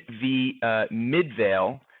 Thurston v.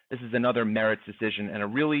 Midvale. This is another merits decision and a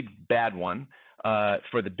really bad one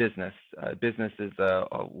for the business. Business is a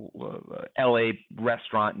LA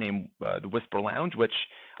restaurant named the Whisper Lounge, which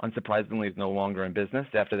unsurprisingly is no longer in business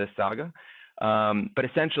after this saga. But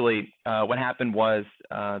essentially, what happened was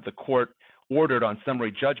the court ordered on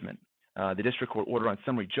summary judgment, the district court ordered on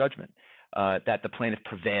summary judgment that the plaintiff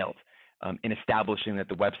prevailed in establishing that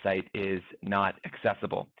the website is not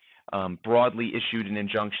accessible. Broadly issued an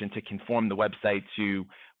injunction to conform the website to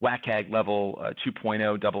WCAG level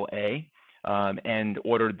 2.0 AA, and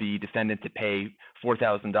ordered the defendant to pay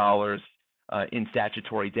 $4,000 in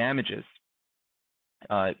statutory damages.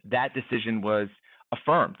 That decision was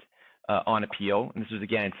affirmed on appeal, and this was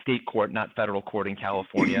again in state court, not federal court in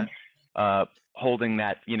California, holding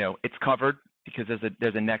that it's covered because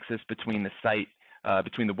there's a nexus between the site,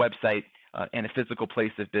 between the website and a physical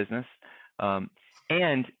place of business.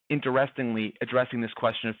 And interestingly, addressing this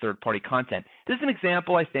question of third-party content. This is an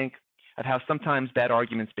example, I think, of how sometimes bad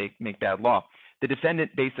arguments make bad law. The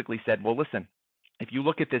defendant basically said, well, listen, if you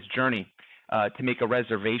look at this journey to make a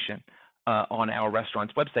reservation on our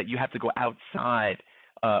restaurant's website, you have to go outside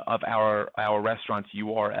of our restaurant's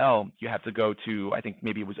URL. You have to go to, I think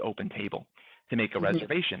maybe it was OpenTable to make a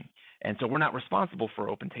reservation. And so we're not responsible for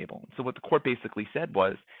OpenTable. So what the court basically said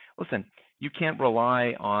was, listen, you can't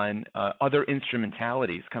rely on other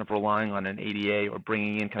instrumentalities, kind of relying on an ADA or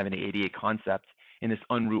bringing in kind of an ADA concept in this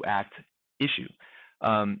UNRU Act issue.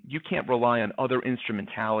 You can't rely on other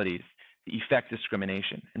instrumentalities to effect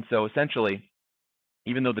discrimination. And so essentially,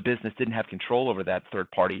 even though the business didn't have control over that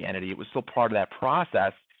third-party entity, it was still part of that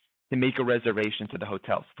process to make a reservation to the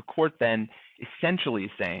hotel. So the court then essentially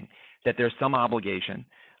is saying that there's some obligation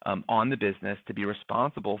on the business to be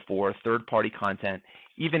responsible for third-party content,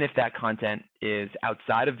 even if that content is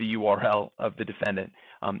outside of the URL of the defendant,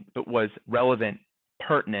 but was relevant,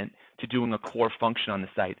 pertinent to doing a core function on the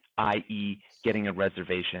site, i.e. getting a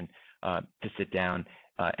reservation to sit down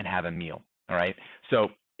and have a meal, all right? So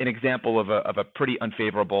an example of a pretty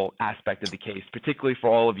unfavorable aspect of the case, particularly for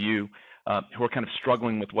all of you who are kind of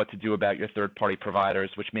struggling with what to do about your third-party providers,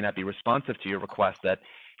 which may not be responsive to your request that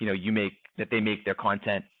they make their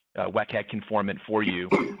content WCAG conformant for you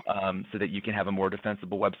so that you can have a more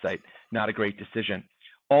defensible website. Not a great decision.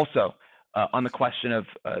 Also, on the question of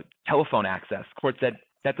telephone access, court said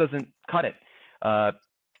that doesn't cut it.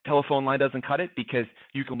 Telephone line doesn't cut it because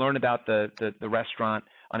you can learn about the restaurant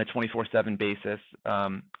on a 24/7 basis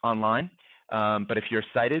online. But if you're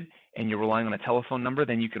cited and you're relying on a telephone number,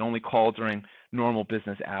 then you can only call during normal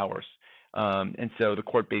business hours. And so the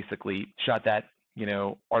court basically shot that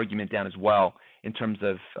argument down as well in terms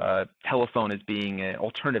of telephone as being an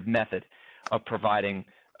alternative method of providing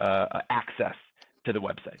access to the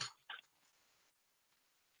website.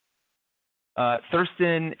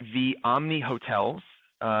 Thurston v. Omni Hotels.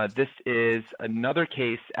 This is another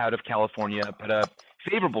case out of California, but a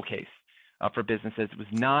favorable case for businesses. It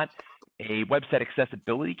was not a website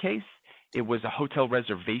accessibility case. It was a hotel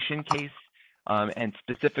reservation case, and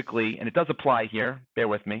specifically, and it does apply here, bear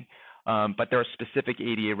with me, but there are specific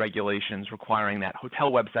ADA regulations requiring that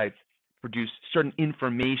hotel websites produce certain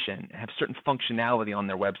information, have certain functionality on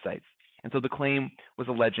their websites. And so the claim was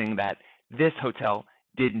alleging that this hotel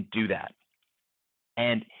didn't do that.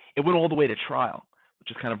 And it went all the way to trial,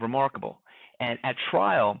 which is kind of remarkable. And at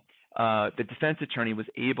trial, the defense attorney was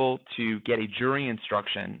able to get a jury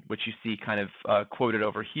instruction, which you see kind of quoted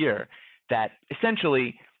over here, that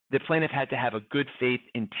essentially the plaintiff had to have a good faith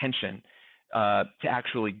intention to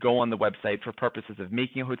actually go on the website for purposes of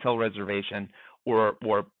making a hotel reservation or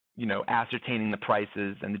ascertaining the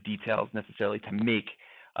prices and the details necessarily to make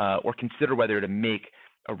or consider whether to make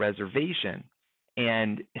a reservation.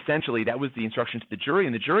 And essentially that was the instruction to the jury,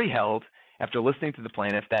 and the jury held, after listening to the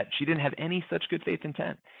plaintiff, that she didn't have any such good faith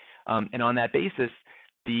intent. And on that basis,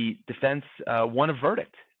 the defense won a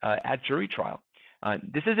verdict at jury trial.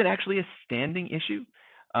 This isn't actually a standing issue.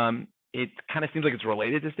 It kind of seems like it's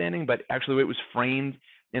related to standing, but actually what it was framed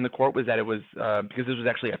in the court was that it was, because this was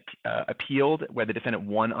actually appealed, where the defendant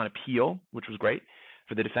won on appeal, which was great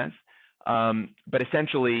for the defense. But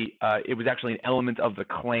essentially, it was actually an element of the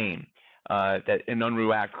claim that an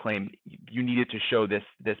UNRU Act claim, you needed to show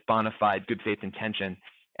this bona fide good faith intention,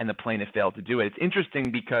 and the plaintiff failed to do it. It's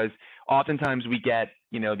interesting because oftentimes we get,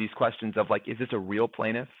 these questions of like, is this a real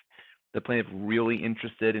plaintiff? The plaintiff really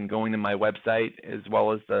interested in going to my website as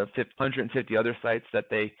well as the 150 other sites that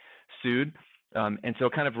they sued? And so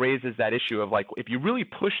it kind of raises that issue of like, if you really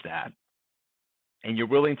push that and you're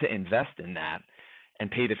willing to invest in that and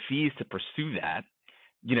pay the fees to pursue that,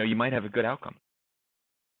 you might have a good outcome.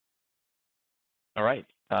 All right,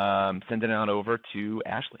 sending it on over to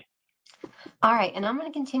Ashley. All right, and I'm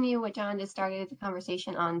going to continue what John just started the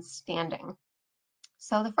conversation on standing.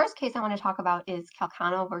 So the first case I want to talk about is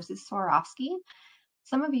Calcano versus Swarovski.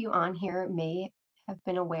 Some of you on here may have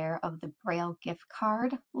been aware of the Braille gift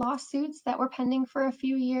card lawsuits that were pending for a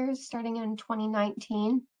few years, starting in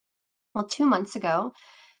 2019. Well, 2 months ago,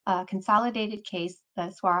 a consolidated case,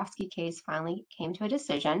 the Swarovski case, finally came to a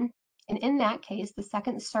decision. And in that case, the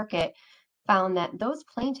Second Circuit found that those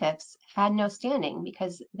plaintiffs had no standing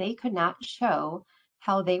because they could not show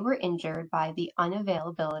how they were injured by the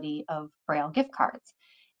unavailability of Braille gift cards.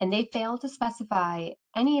 And they failed to specify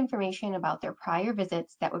any information about their prior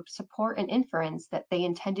visits that would support an inference that they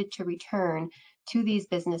intended to return to these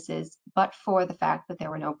businesses, but for the fact that there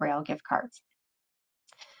were no Braille gift cards.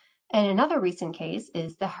 And another recent case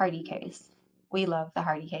is the Hardy case. we love the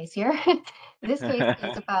Hardy case here. This case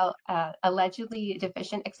is about allegedly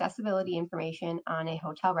deficient accessibility information on a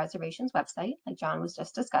hotel reservations website. Like John was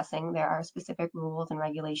just discussing, there are specific rules and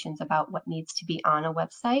regulations about what needs to be on a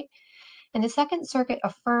website. And the Second Circuit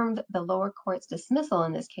affirmed the lower court's dismissal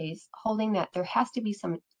in this case, holding that there has to be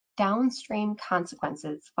some downstream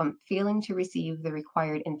consequences from failing to receive the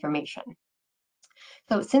required information.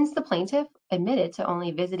 So since the plaintiff admitted to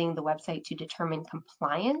only visiting the website to determine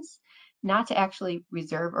compliance, not to actually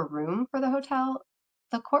reserve a room for the hotel,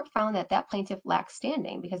 the court found that that plaintiff lacked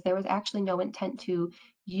standing because there was actually no intent to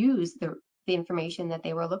use the information that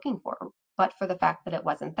they were looking for, but for the fact that it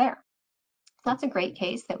wasn't there. So that's a great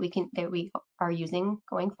case that we are using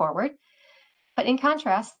going forward. But in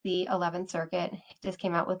contrast, the 11th Circuit just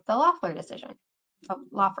came out with the Loeffler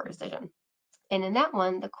decision. And in that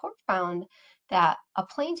one, the court found that a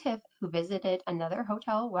plaintiff who visited another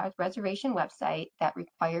hotel reservation website that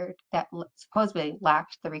supposedly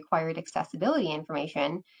lacked the required accessibility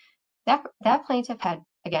information, that plaintiff had,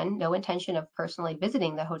 again, no intention of personally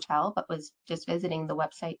visiting the hotel, but was just visiting the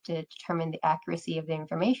website to determine the accuracy of the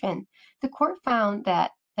information. The court found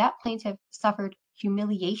that that plaintiff suffered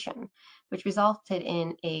humiliation, which resulted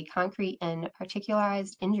in a concrete and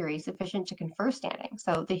particularized injury sufficient to confer standing.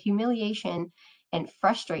 So the humiliation and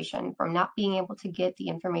frustration from not being able to get the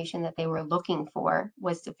information that they were looking for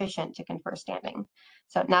was sufficient to confer standing.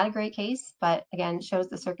 So not a great case, but again, shows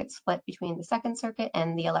the circuit split between the Second Circuit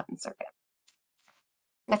and the 11th Circuit.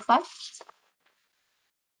 Next slide.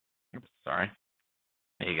 Oops, sorry.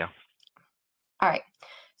 There you go. All right.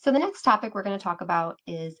 So the next topic we're going to talk about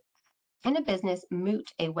is, can a business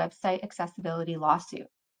moot a website accessibility lawsuit?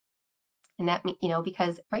 And that,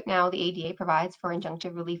 because right now the ADA provides for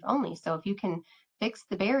injunctive relief only. So if you can fix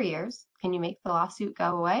the barriers, can you make the lawsuit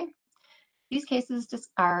go away? These cases just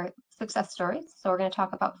are success stories. So we're going to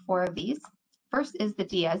talk about 4 of these. First is the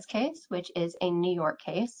Diaz case, which is a New York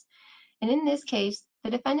case. And in this case,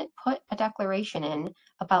 the defendant put a declaration in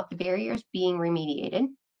about the barriers being remediated,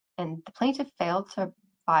 and the plaintiff failed to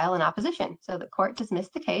file an opposition. So the court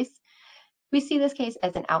dismissed the case. We see this case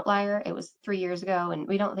as an outlier. It was 3 years ago, and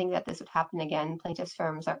we don't think that this would happen again. Plaintiffs'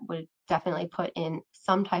 firms would definitely put in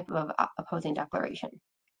some type of opposing declaration.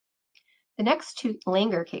 The next 2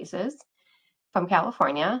 Langer cases from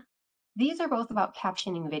California, these are both about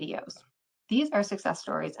captioning videos. These are success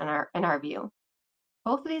stories in our view.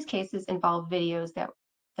 Both of these cases involve videos that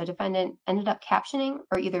the defendant ended up captioning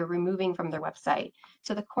or either removing from their website.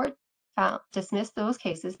 So the court dismissed those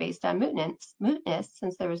cases based on mootness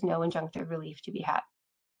since there was no injunctive relief to be had.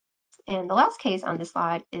 And the last case on this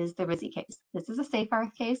slide is the Rizzi case. This is a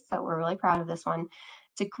Seyfarth case, so we're really proud of this one.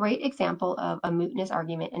 It's a great example of a mootness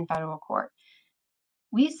argument in federal court.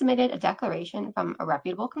 We submitted a declaration from a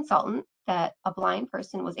reputable consultant that a blind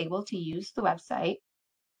person was able to use the website.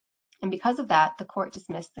 And because of that, the court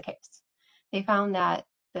dismissed the case. They found that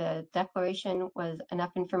the declaration was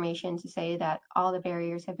enough information to say that all the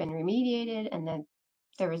barriers have been remediated and that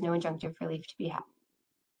there was no injunctive relief to be had.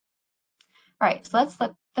 All right, so let's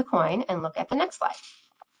flip the coin and look at the next slide.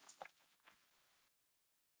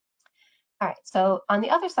 All right, so on the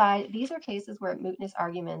other side, these are cases where mootness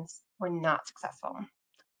arguments were not successful.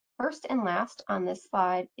 First and last on this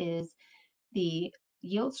slide is the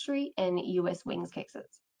Yield Street and US Wings cases.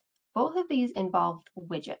 Both of these involved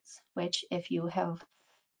widgets, which if you have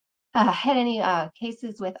had any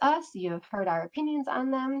cases with us, you have heard our opinions on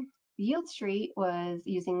them. Yield Street was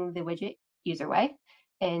using the widget UserWay,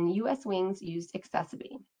 and US Wings used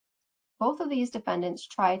Accessibility. Both of these defendants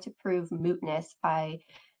tried to prove mootness by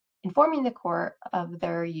informing the court of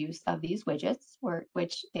their use of these widgets,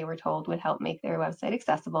 which they were told would help make their website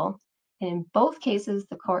accessible. And in both cases,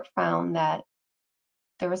 the court found that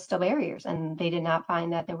there were still barriers, and they did not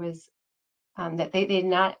find that there was that they did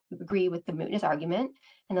not agree with the mootness argument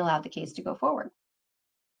and allowed the case to go forward.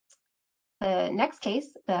 The next case,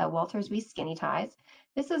 the Walters v. Skinny Ties,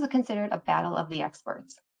 this is considered a battle of the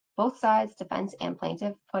experts. Both sides, defense and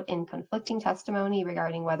plaintiff, put in conflicting testimony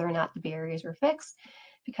regarding whether or not the barriers were fixed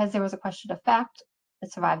because there was a question of fact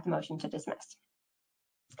that survived the motion to dismiss.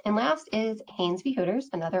 And last is Haynes v. Hooters,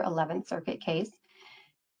 another 11th Circuit case.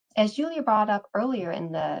 As Julia brought up earlier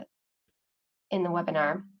in the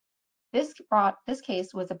webinar, this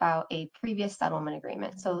case was about a previous settlement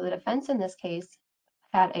agreement. So the defense in this case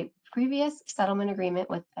had a previous settlement agreement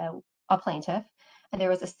with a plaintiff, and there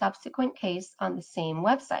was a subsequent case on the same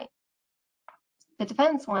website. The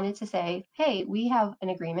defense wanted to say, hey, we have an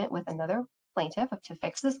agreement with another plaintiff to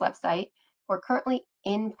fix this website. We're currently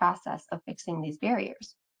in process of fixing these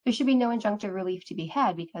barriers. There should be no injunctive relief to be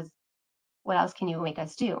had because what else can you make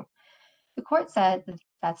us do? The court said that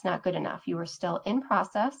that's not good enough. You are still in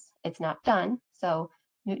process. It's not done. So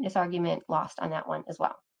mootness argument lost on that one as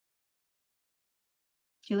well.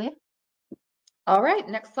 Julia? All right,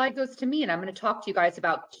 next slide goes to me, and I'm going to talk to you guys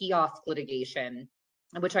about kiosk litigation,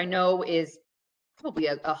 which I know is probably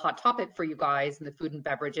a hot topic for you guys in the food and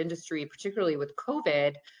beverage industry, particularly with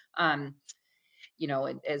COVID. You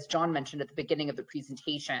know, as John mentioned at the beginning of the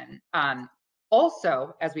presentation.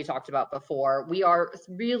 Also, as we talked about before, we are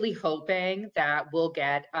really hoping that we'll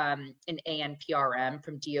get an ANPRM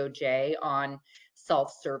from DOJ on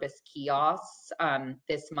self-service kiosks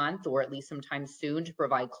this month, or at least sometime soon, to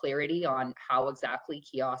provide clarity on how exactly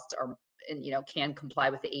kiosks are, and can comply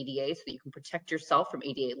with the ADA, so that you can protect yourself from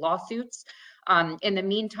ADA lawsuits. In the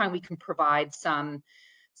meantime, we can provide some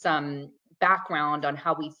background on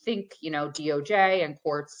how we think DOJ and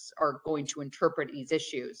courts are going to interpret these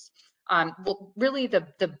issues. Well, really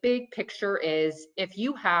the big picture is, if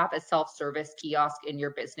you have a self-service kiosk in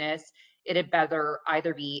your business, it had better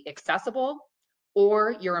either be accessible,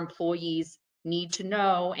 or your employees need to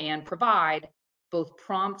know and provide both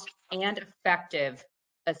prompt and effective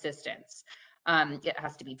assistance. It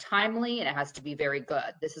has to be timely, and it has to be very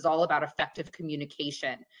good. This is all about effective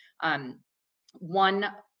communication.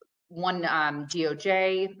 One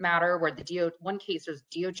DOJ matter where one case, there's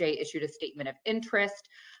DOJ issued a statement of interest.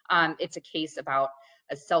 It's a case about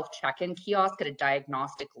a self-check-in kiosk at a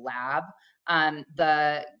diagnostic lab.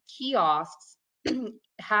 The kiosks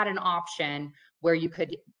had an option where you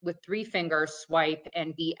could, with 3 fingers, swipe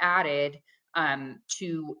and be added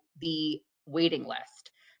to the waiting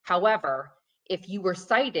list. However, if you were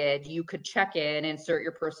cited, you could check in, insert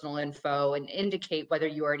your personal info, and indicate whether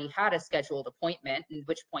you already had a scheduled appointment, at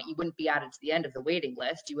which point you wouldn't be added to the end of the waiting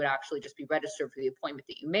list. You would actually just be registered for the appointment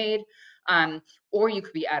that you made, or you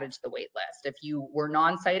could be added to the wait list. If you were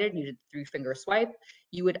non-cited and you did the 3-finger swipe,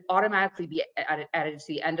 you would automatically be added to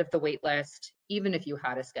the end of the wait list, even if you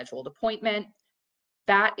had a scheduled appointment.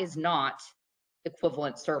 That is not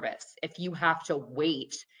equivalent service. If you have to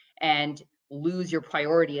wait and lose your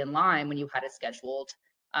priority in line when you had a scheduled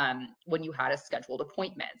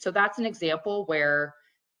appointment. So that's an example where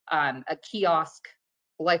a kiosk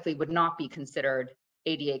likely would not be considered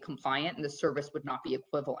ADA compliant, and the service would not be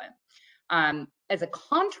equivalent. As a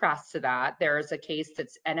contrast to that, there is a case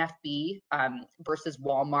that's NFB versus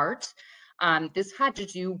Walmart. This had to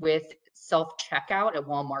do with self-checkout at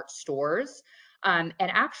Walmart stores. And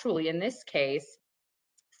actually, in this case,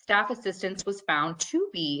 staff assistance was found to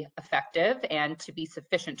be effective and to be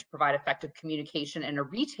sufficient to provide effective communication in a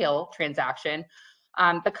retail transaction,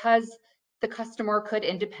 because the customer could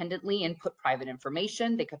independently input private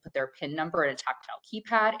information. They could put their PIN number in a tactile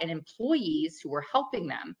keypad, and employees who were helping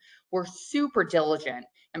them were super diligent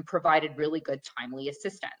and provided really good, timely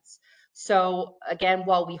assistance. So again,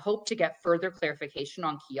 while we hope to get further clarification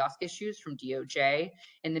on kiosk issues from DOJ,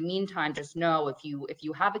 in the meantime, just know if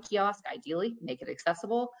you have a kiosk, ideally make it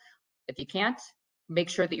accessible. If you can't, make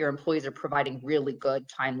sure that your employees are providing really good,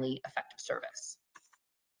 timely, effective service.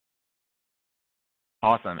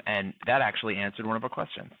 Awesome. And that actually answered one of our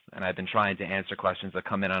questions. And I've been trying to answer questions that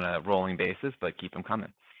come in on a rolling basis, but keep them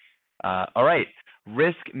coming. All right.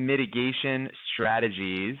 Risk mitigation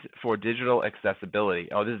strategies for digital accessibility.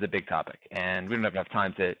 Oh, this is a big topic, and we don't have enough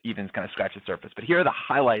time to even kind of scratch the surface. But here are the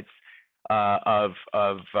highlights of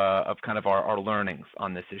kind of our learnings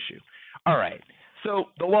on this issue. All right. So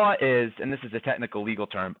the law is, and this is a technical legal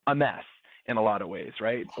term, a mess in a lot of ways,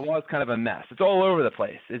 right? The law is kind of a mess. It's all over the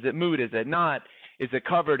place. Is it moot? Is it not? Is it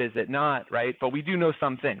covered? Is it not? Right? But we do know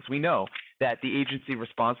some things. We know that the agency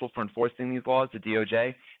responsible for enforcing these laws, the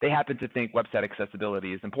DOJ, they happen to think website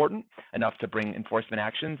accessibility is important enough to bring enforcement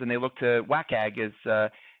actions, and they look to WCAG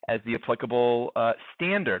as the applicable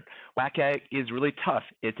standard. WCAG is really tough.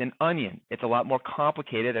 It's an onion. It's a lot more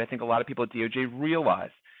complicated than I think a lot of people at DOJ realize.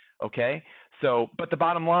 Okay? So, but the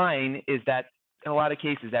bottom line is that in a lot of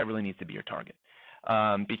cases that really needs to be your target,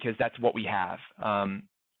 because that's what we have.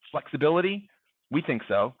 Flexibility, we think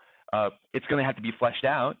so. It's going to have to be fleshed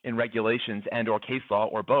out in regulations and/or case law,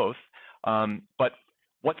 or both. But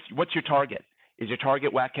what's your target? Is your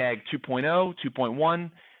target WCAG 2.0,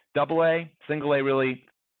 2.1, AA? Single A really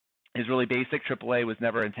is really basic. AAA was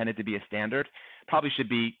never intended to be a standard. Probably should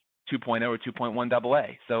be 2.0 or 2.1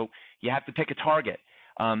 AA. So you have to pick a target.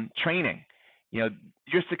 Training, your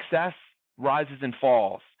success rises and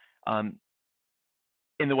falls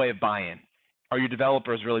in the way of buy-in. Are your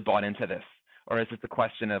developers really bought into this? Or is it the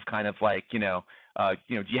question of kind of like, do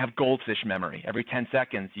you have goldfish memory? Every 10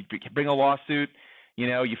 seconds, you bring a lawsuit,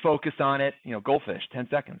 you focus on it, goldfish, 10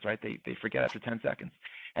 seconds, right? They forget after 10 seconds.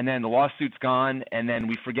 and then the lawsuit's gone, and then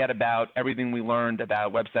we forget about everything we learned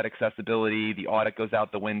about website accessibility, the audit goes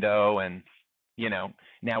out the window, and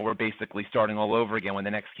now we're basically starting all over again when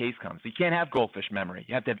the next case comes. So you can't have goldfish memory.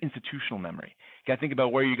 You have to have institutional memory. You got to think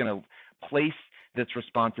about where you're going to place this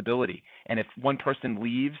responsibility. And if one person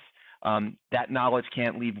leaves, that knowledge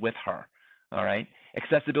can't leave with her. All right.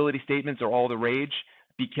 Accessibility statements are all the rage.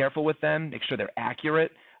 Be careful with them. Make sure they're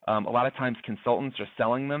accurate. A lot of times consultants are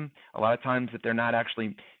selling them. A lot of times that they're not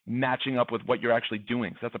actually matching up with what you're actually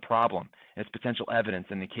doing. So that's a problem. And it's potential evidence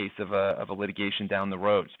in the case of a litigation down the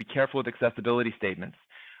road. So be careful with accessibility statements.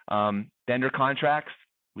 Vendor contracts,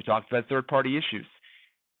 we talked about third-party issues.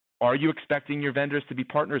 Are you expecting your vendors to be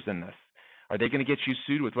partners in this? Are they going to get you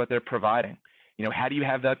sued with what they're providing? How do you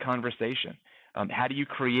have that conversation? How do you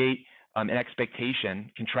create an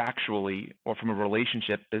expectation contractually or from a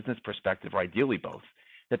relationship business perspective, or ideally both,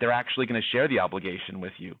 that they're actually going to share the obligation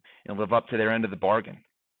with you and live up to their end of the bargain?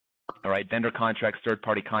 All right, vendor contracts,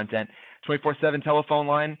 third-party content, 24/7 telephone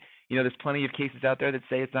line. There's plenty of cases out there that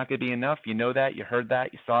say it's not going to be enough. You know that, you heard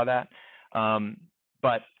that, you saw that.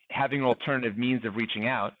 But having an alternative means of reaching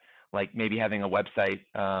out, like maybe having a website,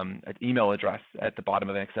 an email address at the bottom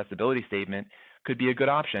of an accessibility statement, could be a good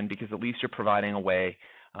option, because at least you're providing a way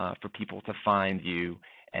for people to find you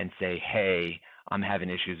and say, hey, I'm having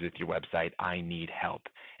issues with your website, I need help.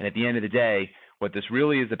 And at the end of the day, what this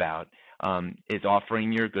really is about is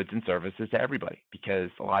offering your goods and services to everybody, because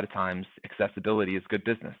a lot of times accessibility is good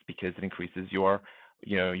business because it increases your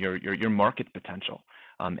market potential.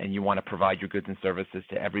 And you want to provide your goods and services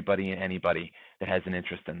to everybody and anybody that has an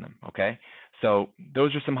interest in them. Okay, so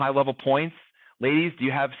those are some high-level points. Ladies, do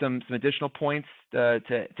you have some additional points to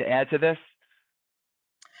add to this?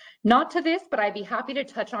 Not to this, but I'd be happy to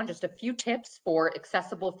touch on just a few tips for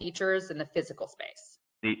accessible features in the physical space.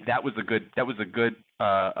 That was a good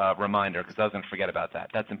reminder, because I was going to forget about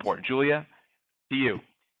that. That's important. Julia, to you.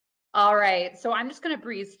 All right, so I'm just going to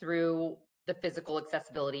breeze through the physical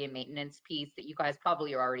accessibility and maintenance piece that you guys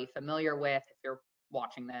probably are already familiar with if you're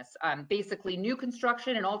watching this. Basically, new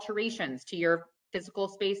construction and alterations to your physical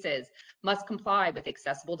spaces must comply with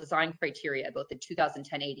accessible design criteria, both the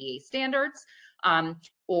 2010 ADA standards,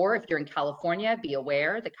 or if you're in California, be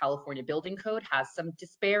aware the California Building Code has some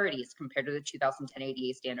disparities compared to the 2010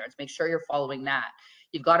 ADA standards. Make sure you're following that.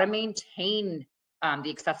 You've got to maintain the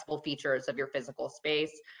accessible features of your physical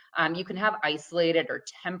space. You can have isolated or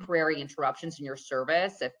temporary interruptions in your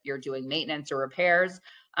service if you're doing maintenance or repairs,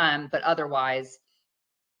 but otherwise,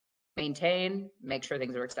 maintain, make sure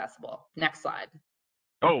things are accessible. Next slide.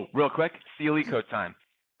 Oh, real quick, CLE code time.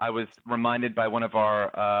 I was reminded by one of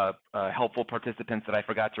our helpful participants that I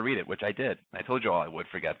forgot to read it, which I did. I told you all I would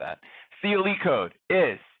forget that. CLE code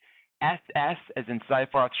is SS as in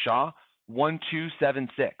Seyfarth Shaw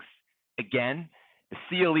 1276. Again, the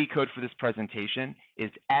CLE code for this presentation is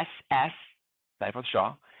SS, Seyfarth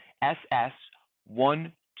Shaw, SS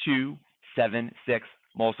 1276.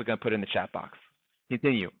 I'm also going to put it in the chat box.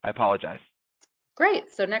 Continue. I apologize. Great.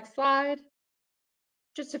 So next slide.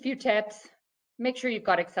 Just a few tips. Make sure you've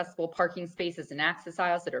got accessible parking spaces and access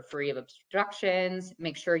aisles that are free of obstructions.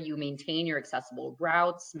 Make sure you maintain your accessible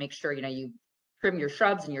routes. Make sure you trim your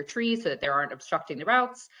shrubs and your trees so that they aren't obstructing the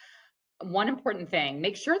routes. One important thing,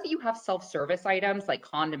 make sure that you have self-service items like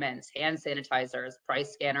condiments, hand sanitizers,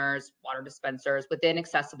 price scanners, water dispensers within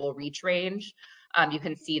accessible reach range. You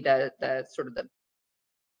can see the sort of the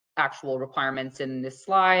actual requirements in this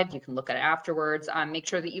slide. You can look at it afterwards. Make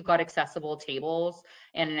sure that you've got accessible tables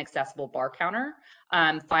and an accessible bar counter.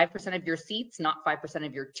 5% of your seats, not 5%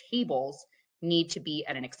 of your tables, need to be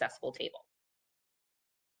at an accessible table.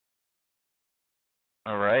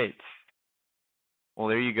 All right. Well,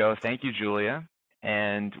 there you go. Thank you, Julia.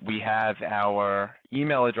 And we have our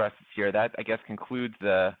email addresses here. That, I guess, concludes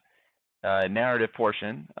the narrative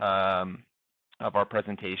portion of our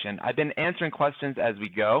presentation. I've been answering questions as we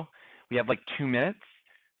go. We have like 2 minutes.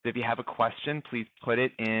 So if you have a question, please put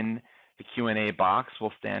it in the Q&A box.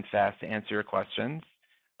 We'll stand fast to answer your questions.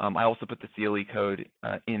 I also put the CLE code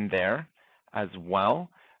in there as well.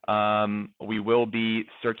 We will be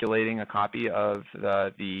circulating a copy of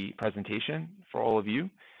the presentation for all of you.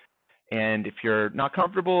 And if you're not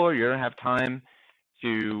comfortable or you don't have time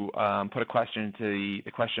to put a question into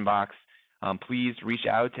the question box, please reach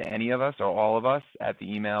out to any of us or all of us at the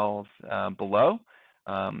emails below.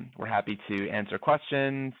 We're happy to answer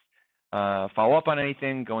questions, follow up on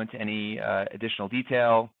anything, go into any additional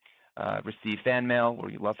detail, receive fan mail, where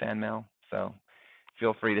you love fan mail. So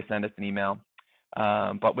feel free to send us an email.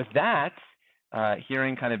 But with that,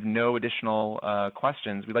 hearing kind of no additional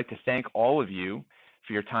questions, we'd like to thank all of you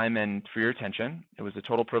for your time and for your attention. It was a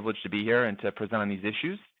total privilege to be here and to present on these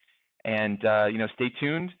issues. And stay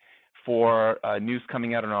tuned for news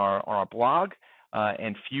coming out on our blog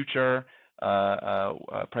and future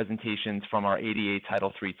presentations from our ADA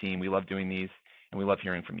Title III team. We love doing these, and we love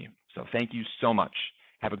hearing from you. So thank you so much.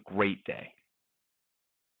 Have a great day.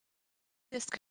 This